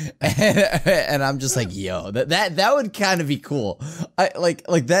pink. And I'm just like, yo, that would kind of be cool. I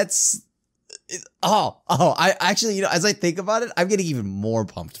actually, you know, as I think about it, I'm getting even more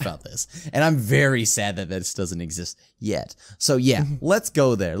pumped about this, and I'm very sad that this doesn't exist yet. So yeah, let's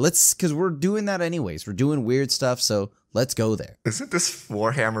go there. Because we're doing that anyways. We're doing weird stuff, so let's go there. Isn't this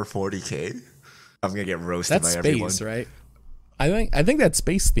Warhammer 40K? I'm gonna get roasted by everyone. That's space, right? I think that's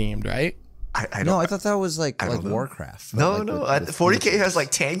space themed, right? I thought that like Warcraft. No, 40K has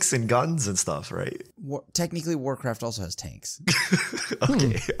like tanks and guns and stuff, right? Technically, Warcraft also has tanks.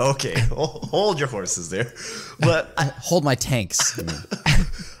 Okay. Hold your horses there. But hold my tanks.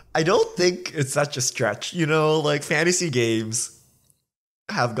 I don't think it's such a stretch. You know, like, fantasy games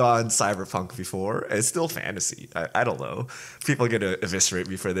have gone cyberpunk before. It's still fantasy. I don't know. People are going to eviscerate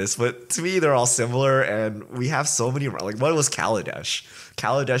me for this, but to me, they're all similar, and we have so many. Like, what was Kaladesh?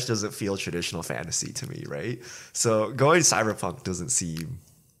 Kaladesh doesn't feel traditional fantasy to me, right? So going cyberpunk doesn't seem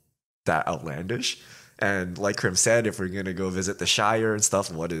that outlandish. And like Krim said, if we're going to go visit the Shire and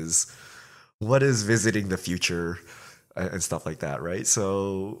stuff, what is visiting the future and stuff like that, right?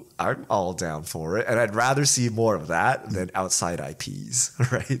 So I'm all down for it, and I'd rather see more of that than outside IPs,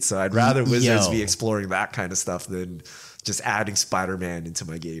 right? So I'd rather Wizards be exploring that kind of stuff than just adding Spider-Man into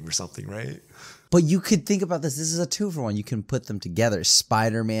my game or something, right? But you could think about this. This is a 2-for-1. You can put them together.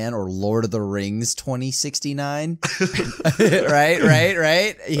 Spider-Man or Lord of the Rings 2069.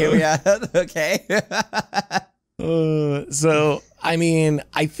 Right. Here we are. Okay. So, I mean,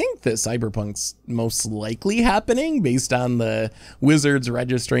 I think that Cyberpunk's most likely happening based on the Wizards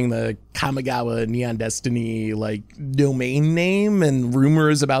registering the Kamigawa Neon Destiny like domain name and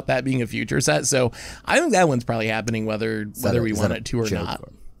rumors about that being a future set. So I think that one's probably happening whether we want it to or not.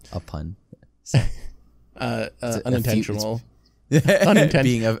 A pun. Unintentional.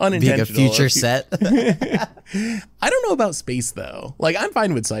 Being a future set. I don't know about space though. Like I'm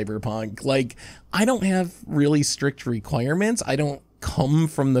fine with Cyberpunk. Like I don't have really strict requirements. I don't come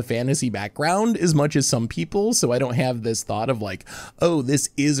from the fantasy background as much as some people, so I don't have this thought of like, oh, this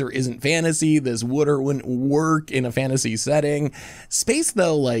is or isn't fantasy, this would or wouldn't work in a fantasy setting. Space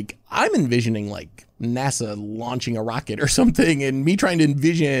though, like I'm envisioning like NASA launching a rocket or something and me trying to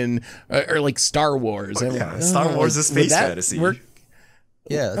envision or like Star Wars. And Star Wars is space fantasy.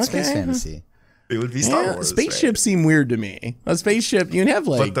 Yeah, it's space fantasy. It would be Star Wars. Spaceships seem weird to me. A spaceship, you can have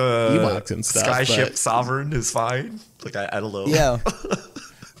like Ewoks and stuff. Skyship Sovereign is fine. Like I don't know. Yeah.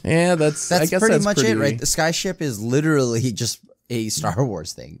 Yeah, that's I guess pretty much it, right? The Skyship is literally just a Star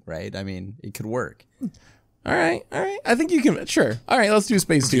Wars thing, right? I mean, it could work. All right. I think you can. Sure. All right, let's do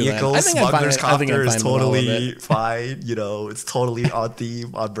space too. Vehicle, then. I think Smuggler's Copter is totally it. fine. You know, it's totally on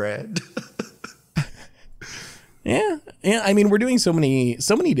theme, on brand. Yeah. I mean, we're doing so many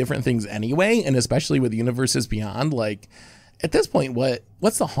different things anyway, and especially with Universes Beyond. Like, at this point,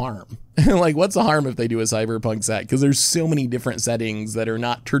 what's the harm? Like, what's the harm if they do a Cyberpunk set? Because there's so many different settings that are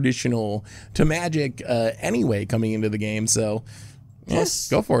not traditional to Magic anyway coming into the game. So, yes,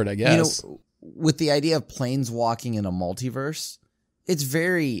 go for it, I guess. With the idea of planeswalking in a multiverse, it's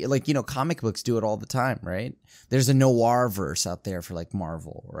very like, comic books do it all the time, right? There's a noir verse out there for like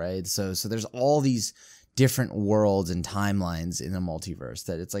Marvel, right? So there's all these different worlds and timelines in a multiverse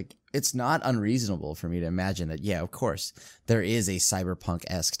that it's like, it's not unreasonable for me to imagine that, yeah, of course, there is a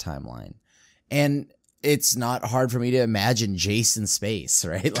cyberpunk-esque timeline. And it's not hard for me to imagine Jace in space,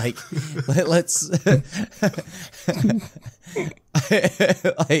 right? Like, let's,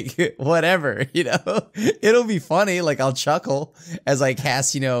 like, whatever, it'll be funny. Like, I'll chuckle as I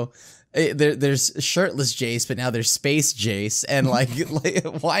cast, there's shirtless Jace, but now there's space Jace, and like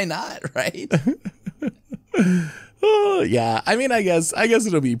why not, right? Oh, yeah. I mean, I guess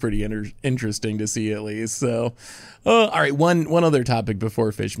it'll be pretty interesting to see at least. So, all right. One other topic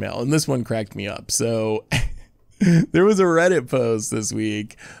before fish mail, and this one cracked me up. So there was a Reddit post this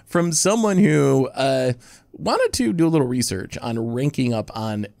week from someone who wanted to do a little research on ranking up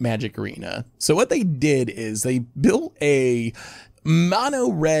on Magic Arena. So what they did is they built a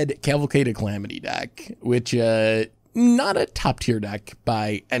mono red Cavalcade of Calamity deck, which not a top tier deck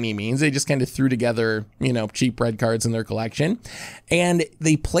by any means. They just kind of threw together, cheap red cards in their collection. And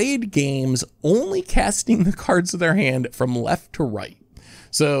they played games only casting the cards of their hand from left to right.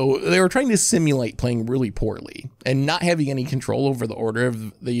 So they were trying to simulate playing really poorly and not having any control over the order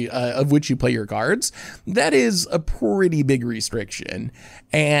of which you play your cards. That is a pretty big restriction.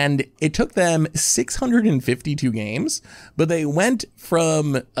 And it took them 652 games, but they went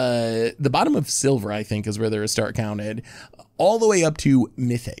from the bottom of silver, I think is where their start counted, all the way up to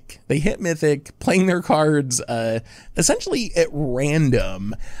Mythic. They hit Mythic, playing their cards essentially at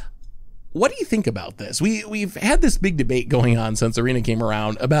random. What do you think about this? We've had this big debate going on since Arena came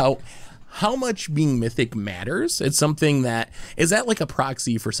around about how much being Mythic matters. It's something that, is that like a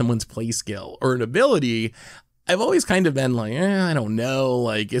proxy for someone's play skill or an ability? I've always kind of been like, I don't know.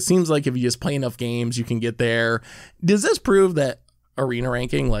 Like, it seems like if you just play enough games, you can get there. Does this prove that Arena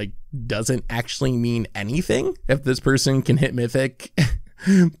ranking, like, doesn't actually mean anything? If this person can hit Mythic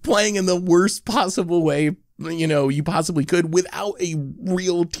playing in the worst possible way you possibly could without a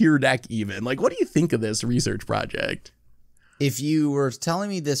real tier deck even. Like, what do you think of this research project? If you were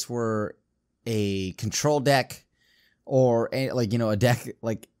telling me this were a control deck or a deck,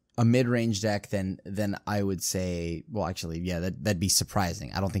 like a mid-range deck, then I would say, well, actually, yeah, that'd be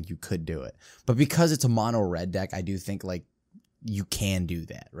surprising. I don't think you could do it. But because it's a mono red deck, I do think like you can do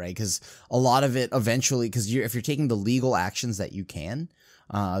that, right? Because a lot of it eventually, because if you're taking the legal actions that you can,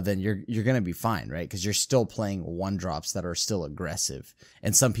 then you're going to be fine, right? Because you're still playing 1-drops that are still aggressive.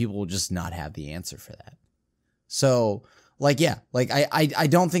 And some people will just not have the answer for that. So, like, yeah, like I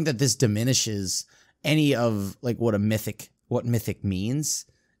don't think that this diminishes any of like what Mythic means.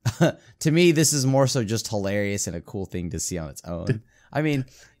 To me, this is more so just hilarious and a cool thing to see on its own. I mean,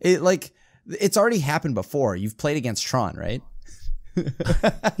 it's already happened before. You've played against Tron, right?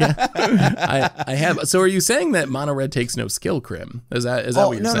 Yeah, I have. So are you saying that mono red takes no skill, Krim? Is that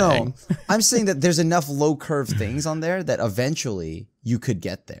what you're saying? No. I'm saying that there's enough low curve things on there that eventually you could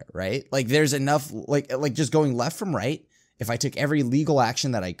get there, right? Like there's enough, like just going left from right. If I took every legal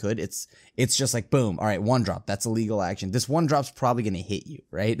action that I could, it's just like, boom. All right, 1-drop. That's a legal action. This 1-drop's probably going to hit you,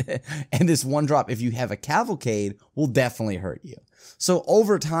 right? And this 1-drop, if you have a cavalcade, will definitely hurt you. So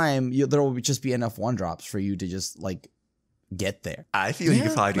over time, there will just be enough 1-drops for you to just like get there. I feel you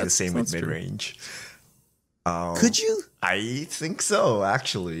could probably do the same with mid-range. Could you? I think so,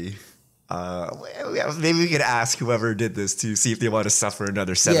 actually. Maybe we could ask whoever did this to see if they want to suffer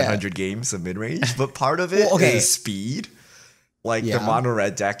another 700 games of mid-range. But part of it is speed. Like the mono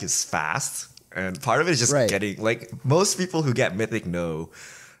red deck is fast, and part of it is just getting, like, most people who get Mythic know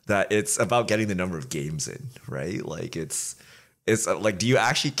that it's about getting the number of games in, right? Like it's like, do you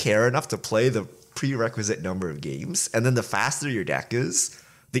actually care enough to play the prerequisite number of games? And then the faster your deck is,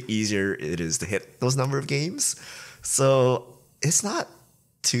 the easier it is to hit those number of games. So it's not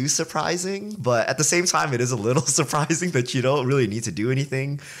too surprising, but at the same time, it is a little surprising that you don't really need to do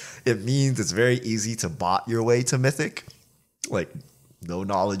anything. It means it's very easy to bot your way to Mythic. Like, no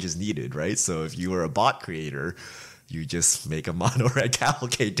knowledge is needed, right? So if you were a bot creator, you just make a mono red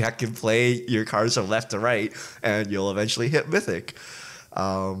cavalcade deck and play your cards from left to right, and you'll eventually hit Mythic.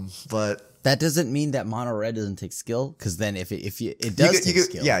 But that doesn't mean that mono red doesn't take skill, because then if it does take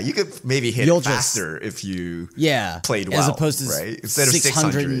skill, yeah, you could maybe hit faster if you played well, as opposed to right? Instead of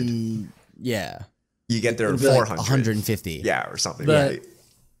 600, you get there in 400, like 150, or something, right?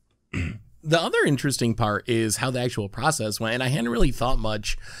 The other interesting part is how the actual process went, and I hadn't really thought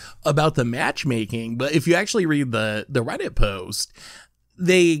much about the matchmaking, but if you actually read the Reddit post,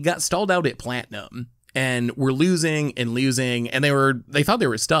 they got stalled out at Platinum and were losing, and they thought they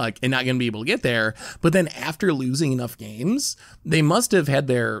were stuck and not going to be able to get there. But then after losing enough games, they must have had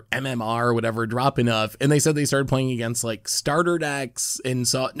their MMR or whatever drop enough, and they said they started playing against like starter decks and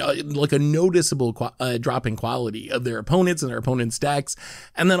saw like a noticeable drop in quality of their opponents and their opponents' decks.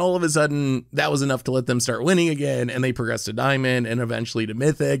 And then all of a sudden, that was enough to let them start winning again, and they progressed to Diamond and eventually to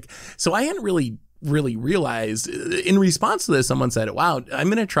Mythic. So I hadn't really realized. In response to this, someone said, wow, I'm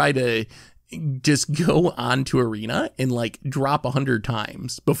going to try to just go on to Arena and like drop 100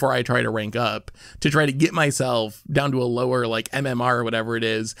 times before I try to rank up, to try to get myself down to a lower like MMR or whatever it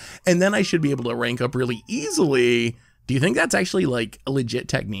is, and then I should be able to rank up really easily. Do you think that's actually like a legit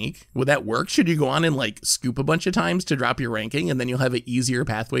technique? Would that work? Should you go on and like scoop a bunch of times to drop your ranking, and then you'll have an easier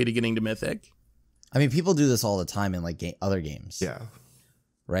pathway to getting to Mythic? I mean, people do this all the time in like other games. Yeah.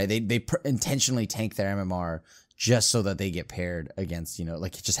 Right? They intentionally tank their MMR just so that they get paired against,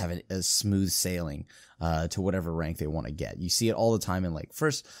 like just have a smooth sailing to whatever rank they want to get. You see it all the time in like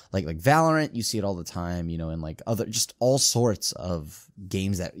like Valorant. You see it all the time, in like other, just all sorts of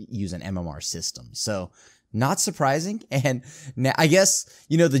games that use an MMR system. So not surprising. And now I guess,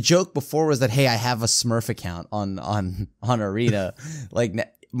 the joke before was that, hey, I have a Smurf account on Arena.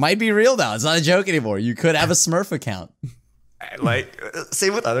 Like, might be real now. It's not a joke anymore. You could have a Smurf account. Like,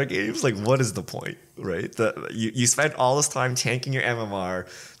 same with other games. Like, what is the point, right? You spend all this time tanking your MMR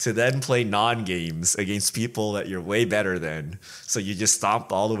to then play non-games against people that you're way better than. So you just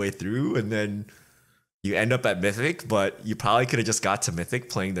stomp all the way through, and then you end up at Mythic, but you probably could have just got to Mythic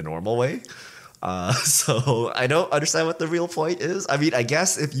playing the normal way. So I don't understand what the real point is. I mean, I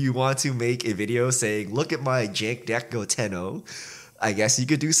guess if you want to make a video saying, look at my jank deck go 10-0, I guess you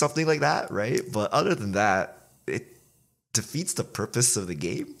could do something like that, right? But other than that, it defeats the purpose of the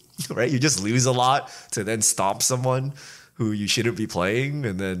game, right? You just lose a lot to then stomp someone who you shouldn't be playing,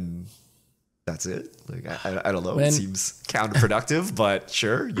 and then that's it. Like, I don't know. It seems counterproductive, but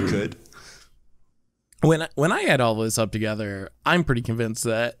sure, you could. When I add all this up together, I'm pretty convinced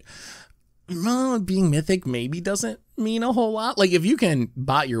that being Mythic maybe doesn't mean a whole lot. Like, if you can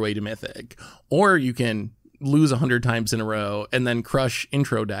bot your way to Mythic, or you can lose 100 times in a row and then crush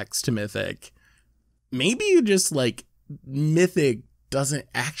intro decks to Mythic, maybe you just like Mythic doesn't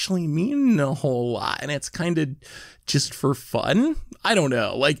actually mean a whole lot, and it's kind of just for fun. I don't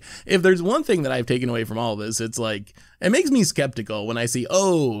know. Like, if there's one thing that I've taken away from all of this, it's like, it makes me skeptical when I see,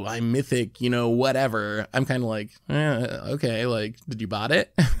 oh, I'm Mythic, whatever. I'm kind of like, okay, like, did you bot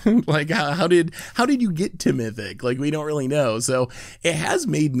it? Like, how did you get to Mythic? Like, we don't really know. So it has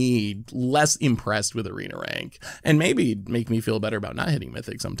made me less impressed with Arena rank, and maybe make me feel better about not hitting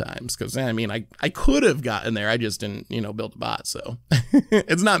Mythic sometimes. Because, I mean, I could have gotten there. I just didn't, build a bot. So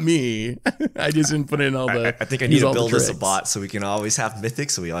it's not me. I just didn't put in all the. I think I need to build us a bot so we can always have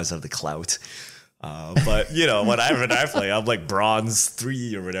Mythic, so we always have the clout. But you know, when I play, I'm like bronze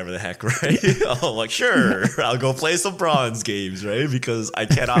 3 or whatever the heck, right? I'm like, sure, I'll go play some bronze games, right? Because I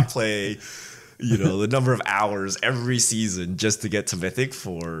cannot play, you know, the number of hours every season just to get to Mythic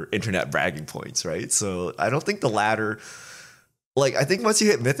for internet bragging points, right? So I don't think the ladder, like, I think once you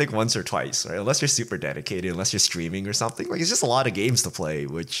hit Mythic once or twice, right? Unless you're super dedicated, unless you're streaming or something, like, it's just a lot of games to play,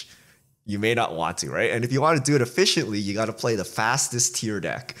 which you may not want to, right? And if you want to do it efficiently, you got to play the fastest tier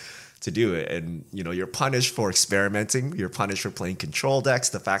deck to do it. And, you know, you're punished for experimenting. You're punished for playing control decks.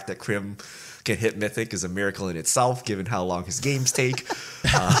 The fact that Krim can hit Mythic is a miracle in itself, given how long his games take.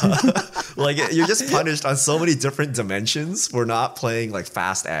 Like, you're just punished on so many different dimensions for not playing, like,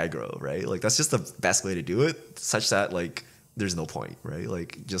 fast aggro, right? Like, that's just the best way to do it, such that, like, there's no point, right?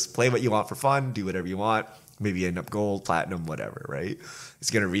 Like, just play what you want for fun, do whatever you want. Maybe end up gold, platinum, whatever, right?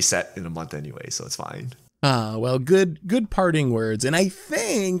 It's going to reset in a month anyway, so it's fine. Well, good parting words. And I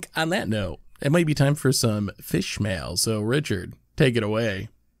think on that note, it might be time for some fish mail. So Richard, take it away.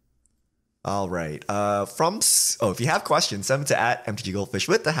 All right. If you have questions, send them to @MTGGoldfish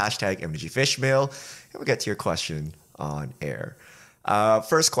with the hashtag MTGFishmail, and we'll get to your question on air.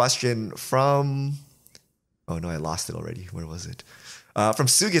 First question from, oh no, I lost it already. Where was it? From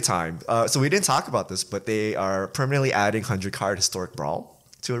Sugatime. So we didn't talk about this, but they are permanently adding 100 card Historic Brawl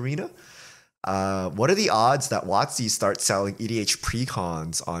to Arena. What are the odds that WotC starts selling EDH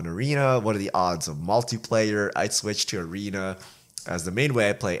precons on Arena? What are the odds of multiplayer? I'd switch to Arena as the main way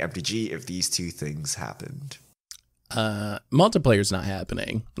I play MTG if these two things happened. Multiplayer's not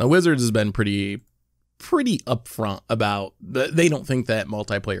happening. Now, Wizards has been pretty upfront about they don't think that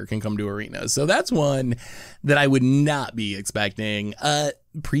multiplayer can come to Arena. So that's one that I would not be expecting.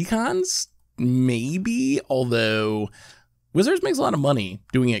 Precons, maybe, although Wizards makes a lot of money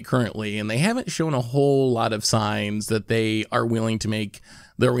doing it currently, and they haven't shown a whole lot of signs that they are willing to make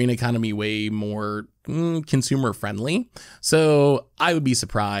the Arena economy way more consumer friendly. So I would be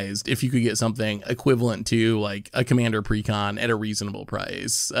surprised if you could get something equivalent to like a Commander precon at a reasonable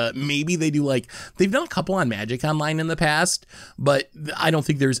price. Maybe they do, like, they've done a couple on Magic Online in the past, but I don't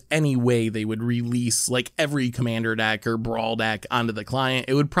think there's any way they would release like every Commander deck or Brawl deck onto the client.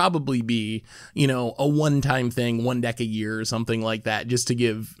 It would probably be, you know, a one-time thing, one deck a year or something like that, just to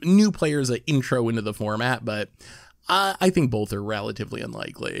give new players an intro into the format. But I think both are relatively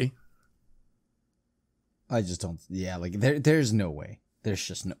unlikely. I just don't. Yeah, like there's no way. There's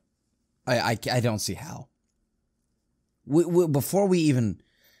just no. I don't see how. Before we even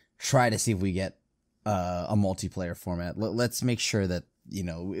try to see if we get a multiplayer format, let's make sure that, you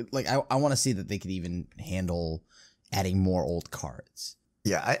know, like I want to see that they could even handle adding more old cards.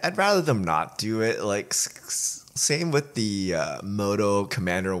 Yeah, I'd rather them not do it. Like, same with the Moto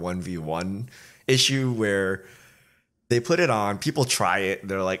Commander 1v1 issue where they put it on, people try it,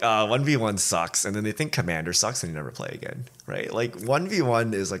 they're like, oh, 1v1 sucks, and then they think Commander sucks and you never play again, right? Like,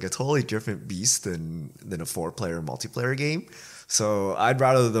 1v1 is like a totally different beast than a 4-player multiplayer game. So I'd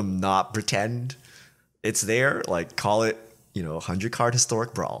rather them not pretend it's there, like call it, you know, 100 card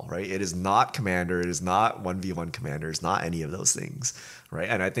Historic Brawl, right? It is not Commander, it is not 1v1 Commander, it's not any of those things, right?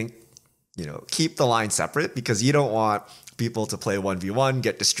 And I think, you know, keep the line separate, because you don't want people to play 1v1,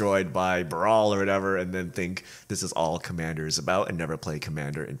 get destroyed by Brawl or whatever, and then think this is all Commander is about and never play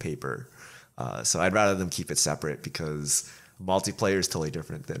Commander in paper. So I'd rather them keep it separate, because multiplayer is totally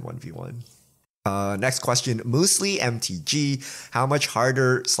different than 1v1. Next question, Moosely MTG. How much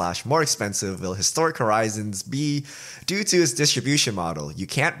harder / more expensive will Historic Horizons be due to its distribution model? You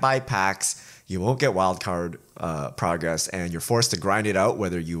can't buy packs, you won't get wildcard progress, and you're forced to grind it out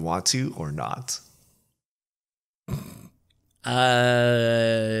whether you want to or not.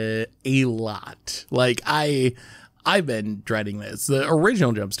 A lot. Like, I've been dreading this. The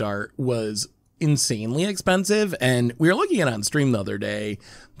original Jumpstart was insanely expensive, and we were looking at it on stream the other day.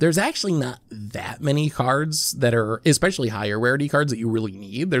 There's actually not that many cards that are, especially higher rarity cards, that you really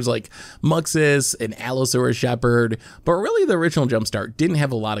need. There's like Muxus and Allosaurus Shepherd, but really the original Jumpstart didn't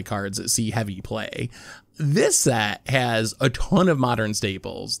have a lot of cards that see heavy play. This set has a ton of modern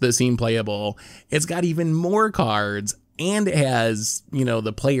staples that seem playable. It's got even more cards, and it has, you know,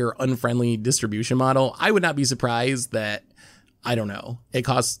 the player unfriendly distribution model. I would not be surprised that, I don't know, it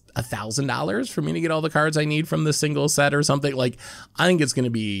costs $1,000 for me to get all the cards I need from the single set or something. Like, I think it's going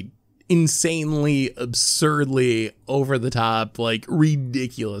to be insanely, absurdly over the top, like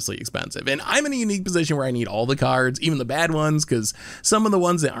ridiculously expensive. And I'm in a unique position where I need all the cards, even the bad ones, because some of the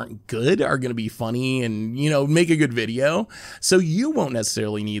ones that aren't good are going to be funny and, you know, make a good video. So you won't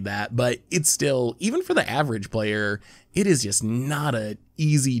necessarily need that, but it's still, even for the average player, it is just not a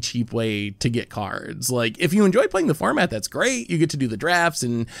easy, cheap way to get cards. Like, if you enjoy playing the format, that's great. You get to do the drafts,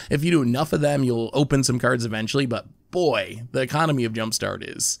 and if you do enough of them, you'll open some cards eventually. But boy, the economy of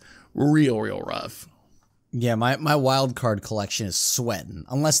Jumpstart is real rough. Yeah, my wild card collection is sweating.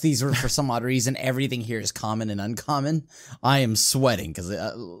 Unless these are for some odd reason, everything here is common and uncommon. I am sweating because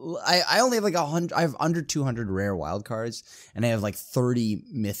I only have like 100. I have under 200 rare wild cards, and I have like 30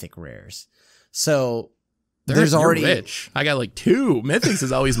 mythic rares. So there's already rich. I got like 2 mythics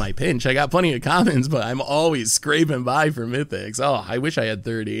is always my pinch. I got plenty of commons, but I'm always scraping by for mythics. Oh, I wish I had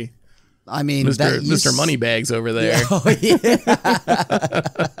 30. I mean, Mr. Moneybags over there. Yeah, oh, yeah.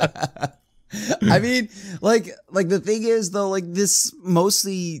 I mean, like the thing is though, like this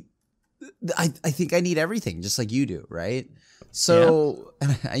mostly, I think I need everything just like you do, right? So,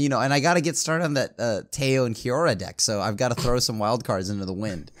 yeah. You know, and I got to get started on that Teo and Kiora deck. So I've got to throw some wild cards into the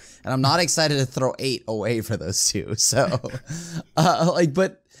wind, and I'm not excited to throw 8 away for those 2. So,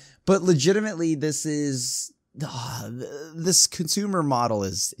 but legitimately, this is this consumer model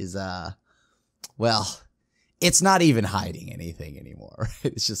is well, it's not even hiding anything anymore.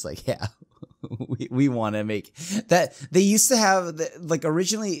 Right? It's just like, yeah. We want to make that. They used to have like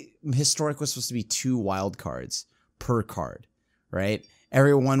originally Historic was supposed to be 2 wild cards per card, right?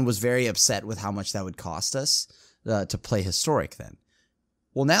 Everyone was very upset with how much that would cost us to play Historic then.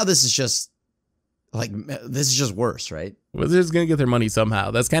 Well, now this is just worse, right? Well, they're just going to get their money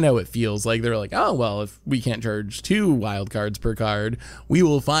somehow. That's kind of how it feels. Like they're like, oh, well, if we can't charge 2 wild cards per card, we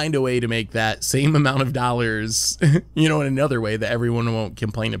will find a way to make that same amount of dollars, you know, in another way that everyone won't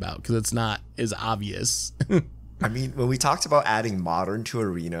complain about because it's not as obvious. I mean, when we talked about adding Modern to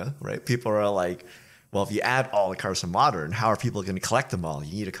Arena, right? People are like, well, if you add all the cards from Modern, how are people going to collect them all?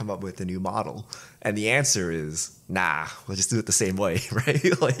 You need to come up with a new model. And the answer is, nah, we'll just do it the same way,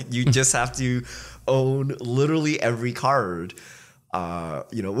 right? Like, you just have to own literally every card,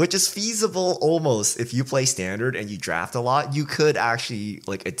 you know, which is feasible almost. If you play Standard and you draft a lot, you could actually,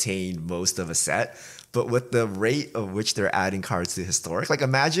 like, attain most of a set. But with the rate of which they're adding cards to Historic, like,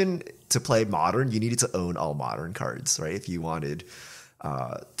 imagine to play Modern, you needed to own all Modern cards, right? If you wanted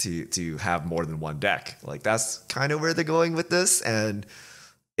to have more than one deck. Like, that's kind of where they're going with this, and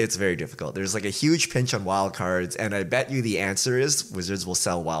it's very difficult. There's like a huge pinch on wild cards, and I bet you the answer is Wizards will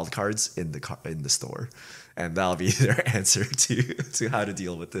sell wild cards in the store, and that'll be their answer to how to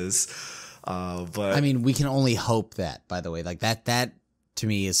deal with this. But I mean, we can only hope that, by the way, like that to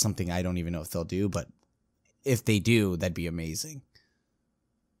me is something I don't even know if they'll do, but if they do, that'd be amazing.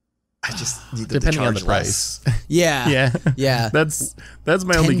 I just need them depending to on the charge less. price. Yeah. That's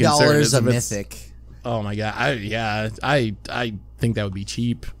my only concern. $10 a mythic. Oh my god! I think that would be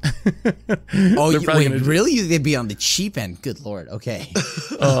cheap. Oh, really? They'd be on the cheap end. Good lord. Okay.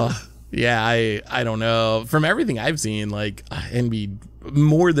 Yeah. I don't know. From everything I've seen, like, and be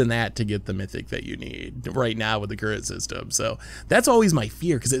more than that to get the mythic that you need right now with the current system. So that's always my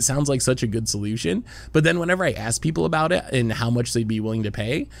fear because it sounds like such a good solution. But then whenever I ask people about it and how much they'd be willing to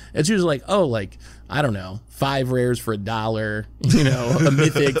pay, it's usually like, oh, like, I don't know, 5 rares for $1, you know, a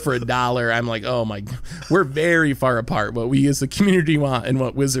mythic for $1. I'm like, oh my, we're very far apart. What we as the community want and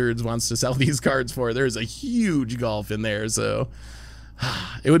what Wizards wants to sell these cards for. There's a huge gulf in there. So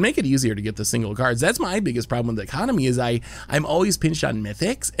it would make it easier to get the single cards. That's my biggest problem with the economy is I'm always pinched on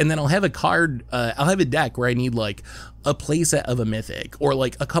mythics, and then I'll have a card, I'll have a deck where I need like a playset of a mythic or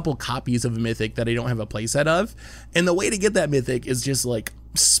like a couple copies of a mythic that I don't have a playset of. And the way to get that mythic is just like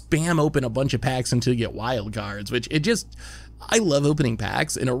spam open a bunch of packs until you get wild cards, which I love opening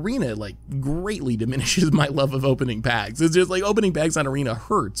packs, and Arena like greatly diminishes my love of opening packs. It's just like opening packs on Arena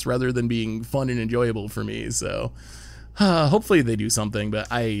hurts rather than being fun and enjoyable for me. So hopefully they do something, but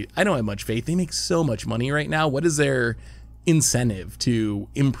I don't have much faith. They make so much money right now. What is their incentive to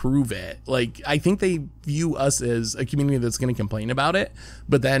improve it? Like, I think they view us as a community that's going to complain about it,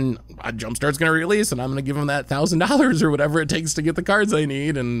 but then Jumpstart's going to release, and I'm going to give them that $1,000 or whatever it takes to get the cards I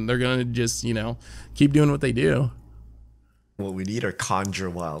need, and they're going to just, you know, keep doing what they do. What we need are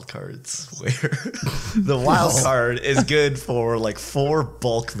conjure wild cards, where the wild card is good for like 4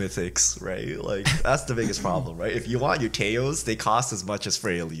 bulk mythics, right? Like, that's the biggest problem, right? If you want your Teos, they cost as much as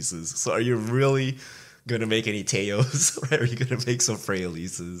Freyalises. So are you really going to make any Teos, right? Are you going to make some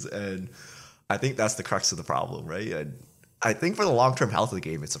Freyalises? And I think that's the crux of the problem, right? And I think for the long-term health of the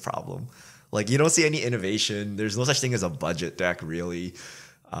game, it's a problem. Like, you don't see any innovation. There's no such thing as a budget deck, really.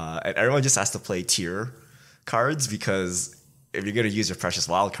 And everyone just has to play tier cards, because if you're going to use your precious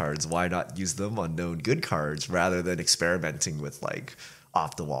wild cards, why not use them on known good cards rather than experimenting with like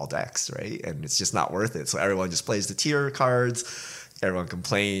off the wall decks, right? And it's just not worth it. So everyone just plays the tier cards. Everyone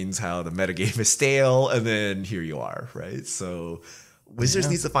complains how the metagame is stale, and then here you are, right? So Wizards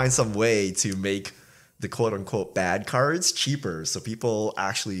needs to find some way to make the quote unquote bad cards cheaper, so people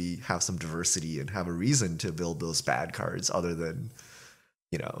actually have some diversity and have a reason to build those bad cards other than,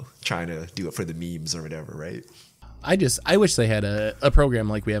 you know, trying to do it for the memes or whatever, right? I wish they had a program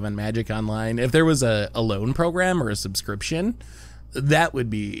like we have on Magic Online. If there was a loan program or a subscription, that would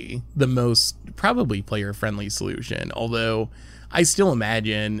be the most probably player friendly solution. Although I still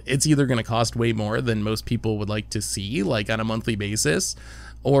imagine it's either going to cost way more than most people would like to see, like on a monthly basis,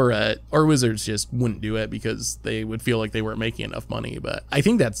 or Wizards just wouldn't do it because they would feel like they weren't making enough money. But I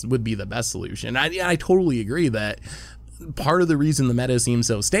think that would be the best solution. I totally agree that part of the reason the meta seems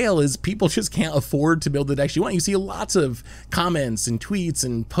so stale is people just can't afford to build the decks you want. You see lots of comments and tweets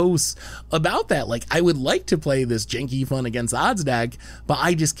and posts about that. Like, I would like to play this janky fun against odds deck, but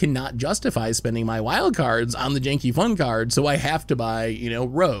I just cannot justify spending my wild cards on the janky fun card. So I have to buy, you know,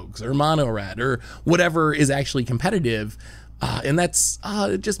 rogues or mono red or whatever is actually competitive. And that's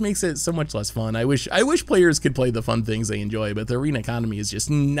it just makes it so much less fun. I wish players could play the fun things they enjoy, but the arena economy is just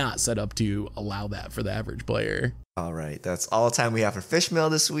not set up to allow that for the average player. All right, that's all the time we have for Fish Mail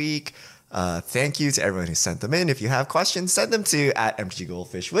this week. Thank you to everyone who sent them in. If you have questions, send them to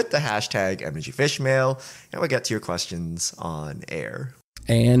 @MTGGoldfish with the hashtag MTGFishmail, and we'll get to your questions on air.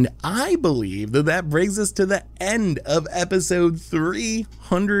 And I believe that brings us to the end of episode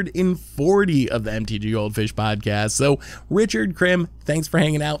 340 of the MTG Goldfish podcast. So Richard, Krim, thanks for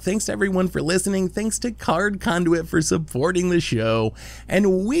hanging out. Thanks to everyone for listening. Thanks to Card Conduit for supporting the show.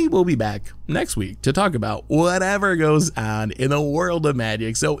 And we will be back next week to talk about whatever goes on in the world of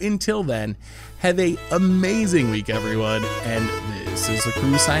Magic. So until then, have an amazing week, everyone. And this is the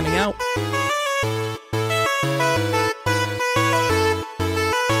crew signing out.